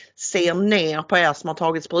och ser ner på er som har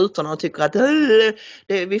tagit sprutorna och tycker att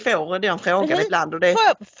vi får den frågan ibland. Och det...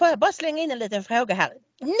 får jag bara slänga in en liten fråga här?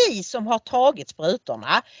 Ni som har tagit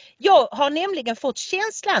sprutorna, jag har nämligen fått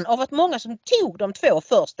känslan av att många som tog de 2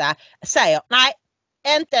 första säger nej,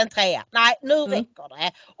 inte en 3, nej nu räcker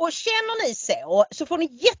det. Och känner ni så får ni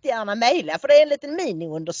jättegärna mejla, för det är en liten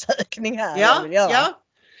mini-undersökning här. Ja.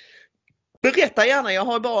 Berätta gärna, jag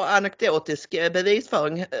har bara anekdotisk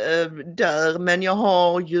bevisföring där, men jag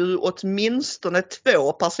har ju åtminstone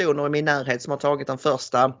 2 personer i min närhet som har tagit den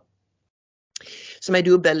första, som är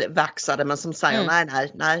dubbelvaxade men som säger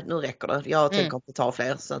nej nu räcker det, jag tänker inte ta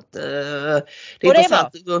fler. Så att, det är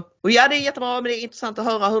intressant. Och ja, det är jättebra, men det är intressant att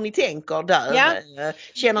höra hur ni tänker där.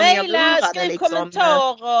 Känner ni er lurade, skriv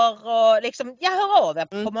kommentarer och liksom, jag hör av er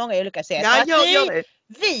på många olika sätt.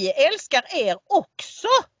 Vi älskar er också.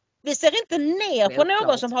 Vi ser inte ner på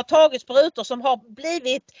någon som har tagit sprutor som har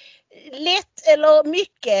blivit lätt eller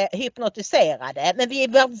mycket hypnotiserade. Men vi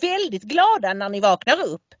är väldigt glada när ni vaknar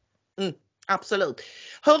upp. Absolut.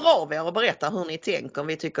 Hör av er och berätta hur ni tänker.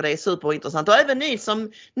 Vi tycker det är superintressant. Och även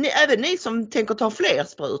ni som tänker ta fler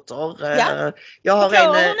sprutor. Jag har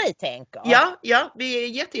hur ni tänker. Ja, vi är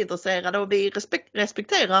jätteintresserade och vi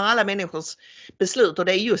respekterar alla människors beslut. Och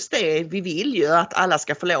det är just det vi vill ju, att alla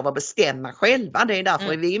ska få lov att bestämma själva. Det är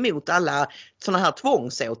därför vi är emot alla sådana här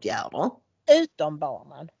tvångsåtgärder. Utom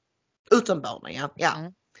barnen, ja.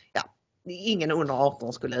 Ingen under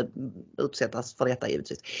 18 skulle utsättas för detta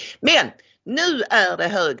givetvis. Men nu är det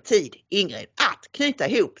hög tid, Ingrid, att knyta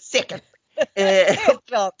ihop säcken. Helt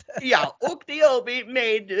klart. Ja, och det gör vi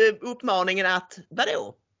med uppmaningen att,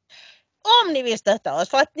 vadå? Om ni vill stötta oss,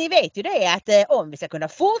 för att ni vet ju det att om vi ska kunna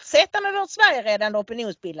fortsätta med vårt Sverigeräddande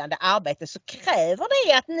opinionsbildande arbete så kräver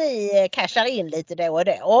det att ni cashar in lite då och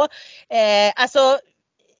då. Alltså,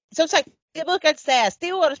 som sagt, jag brukar inte säga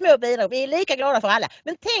stora och små bidrag, vi är lika glada för alla.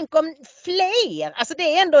 Men tänk om fler, alltså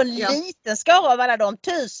det är ändå en liten skara av alla de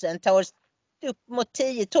tusentals, upp mot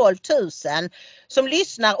 10-12 tusen som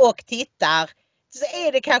lyssnar och tittar. Så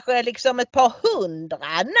är det kanske liksom ett par 100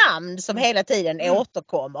 namn som hela tiden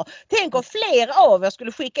återkommer. Tänk om fler av er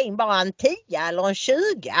skulle skicka in bara en 10 eller en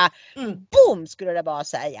 20. Boom skulle det bara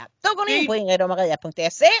säga. Då går ni in på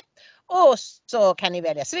ingridomaria.se Och så kan ni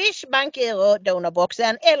välja Swish, bankgiro,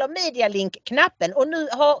 donorboxen eller medialink-knappen. Och nu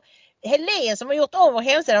har Helene som har gjort om vår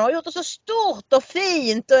hemsida, har gjort det så stort och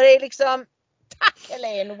fint och det är liksom... Tack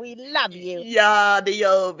Helene, we love you! Ja, det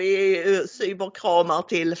gör vi. Cyberkramar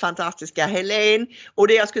till fantastiska Helene. Och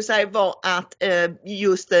det jag skulle säga var att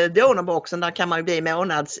just donorboxen, där kan man ju bli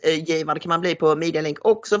månadsgivare. Det kan man bli på Medialink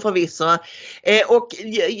också förvisso. Och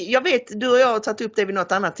jag vet, du och jag har tagit upp det vid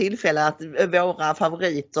något annat tillfälle, att våra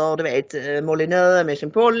favoriter, du vet, Molineux,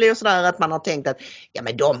 Mission Polly och sådär, att man har tänkt att ja,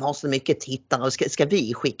 men de har så mycket tittare och ska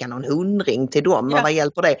vi skicka någon 100 till dem? Ja. Och vad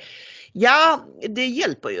hjälper det? Ja, det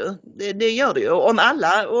hjälper ju. Det gör det ju. Om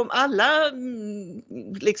alla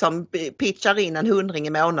liksom pitchar in en 100 i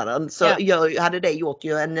månaden så hade det gjort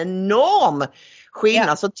ju en enorm skillnad.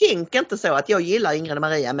 Ja. Så tänk inte så att jag gillar Ingrid och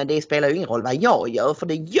Maria, men det spelar ju ingen roll vad jag gör, för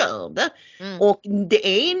det gör det. Och det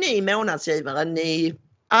är ni månadsgivare, ni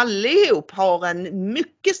allihop har en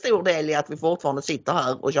mycket stor del i att vi fortfarande sitter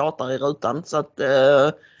här och tjatar i rutan. Så att,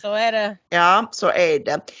 så är det. Ja, så är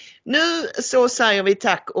det. Nu så säger vi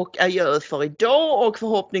tack och adjö för idag, och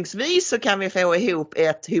förhoppningsvis så kan vi få ihop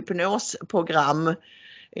ett hypnosprogram,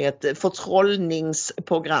 ett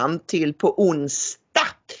förtrollningsprogram till på onsdag.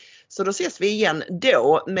 Så då ses vi igen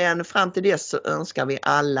då, men fram till dess så önskar vi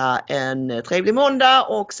alla en trevlig måndag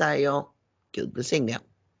och säger Gud välsigne.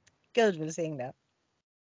 Gud välsigne.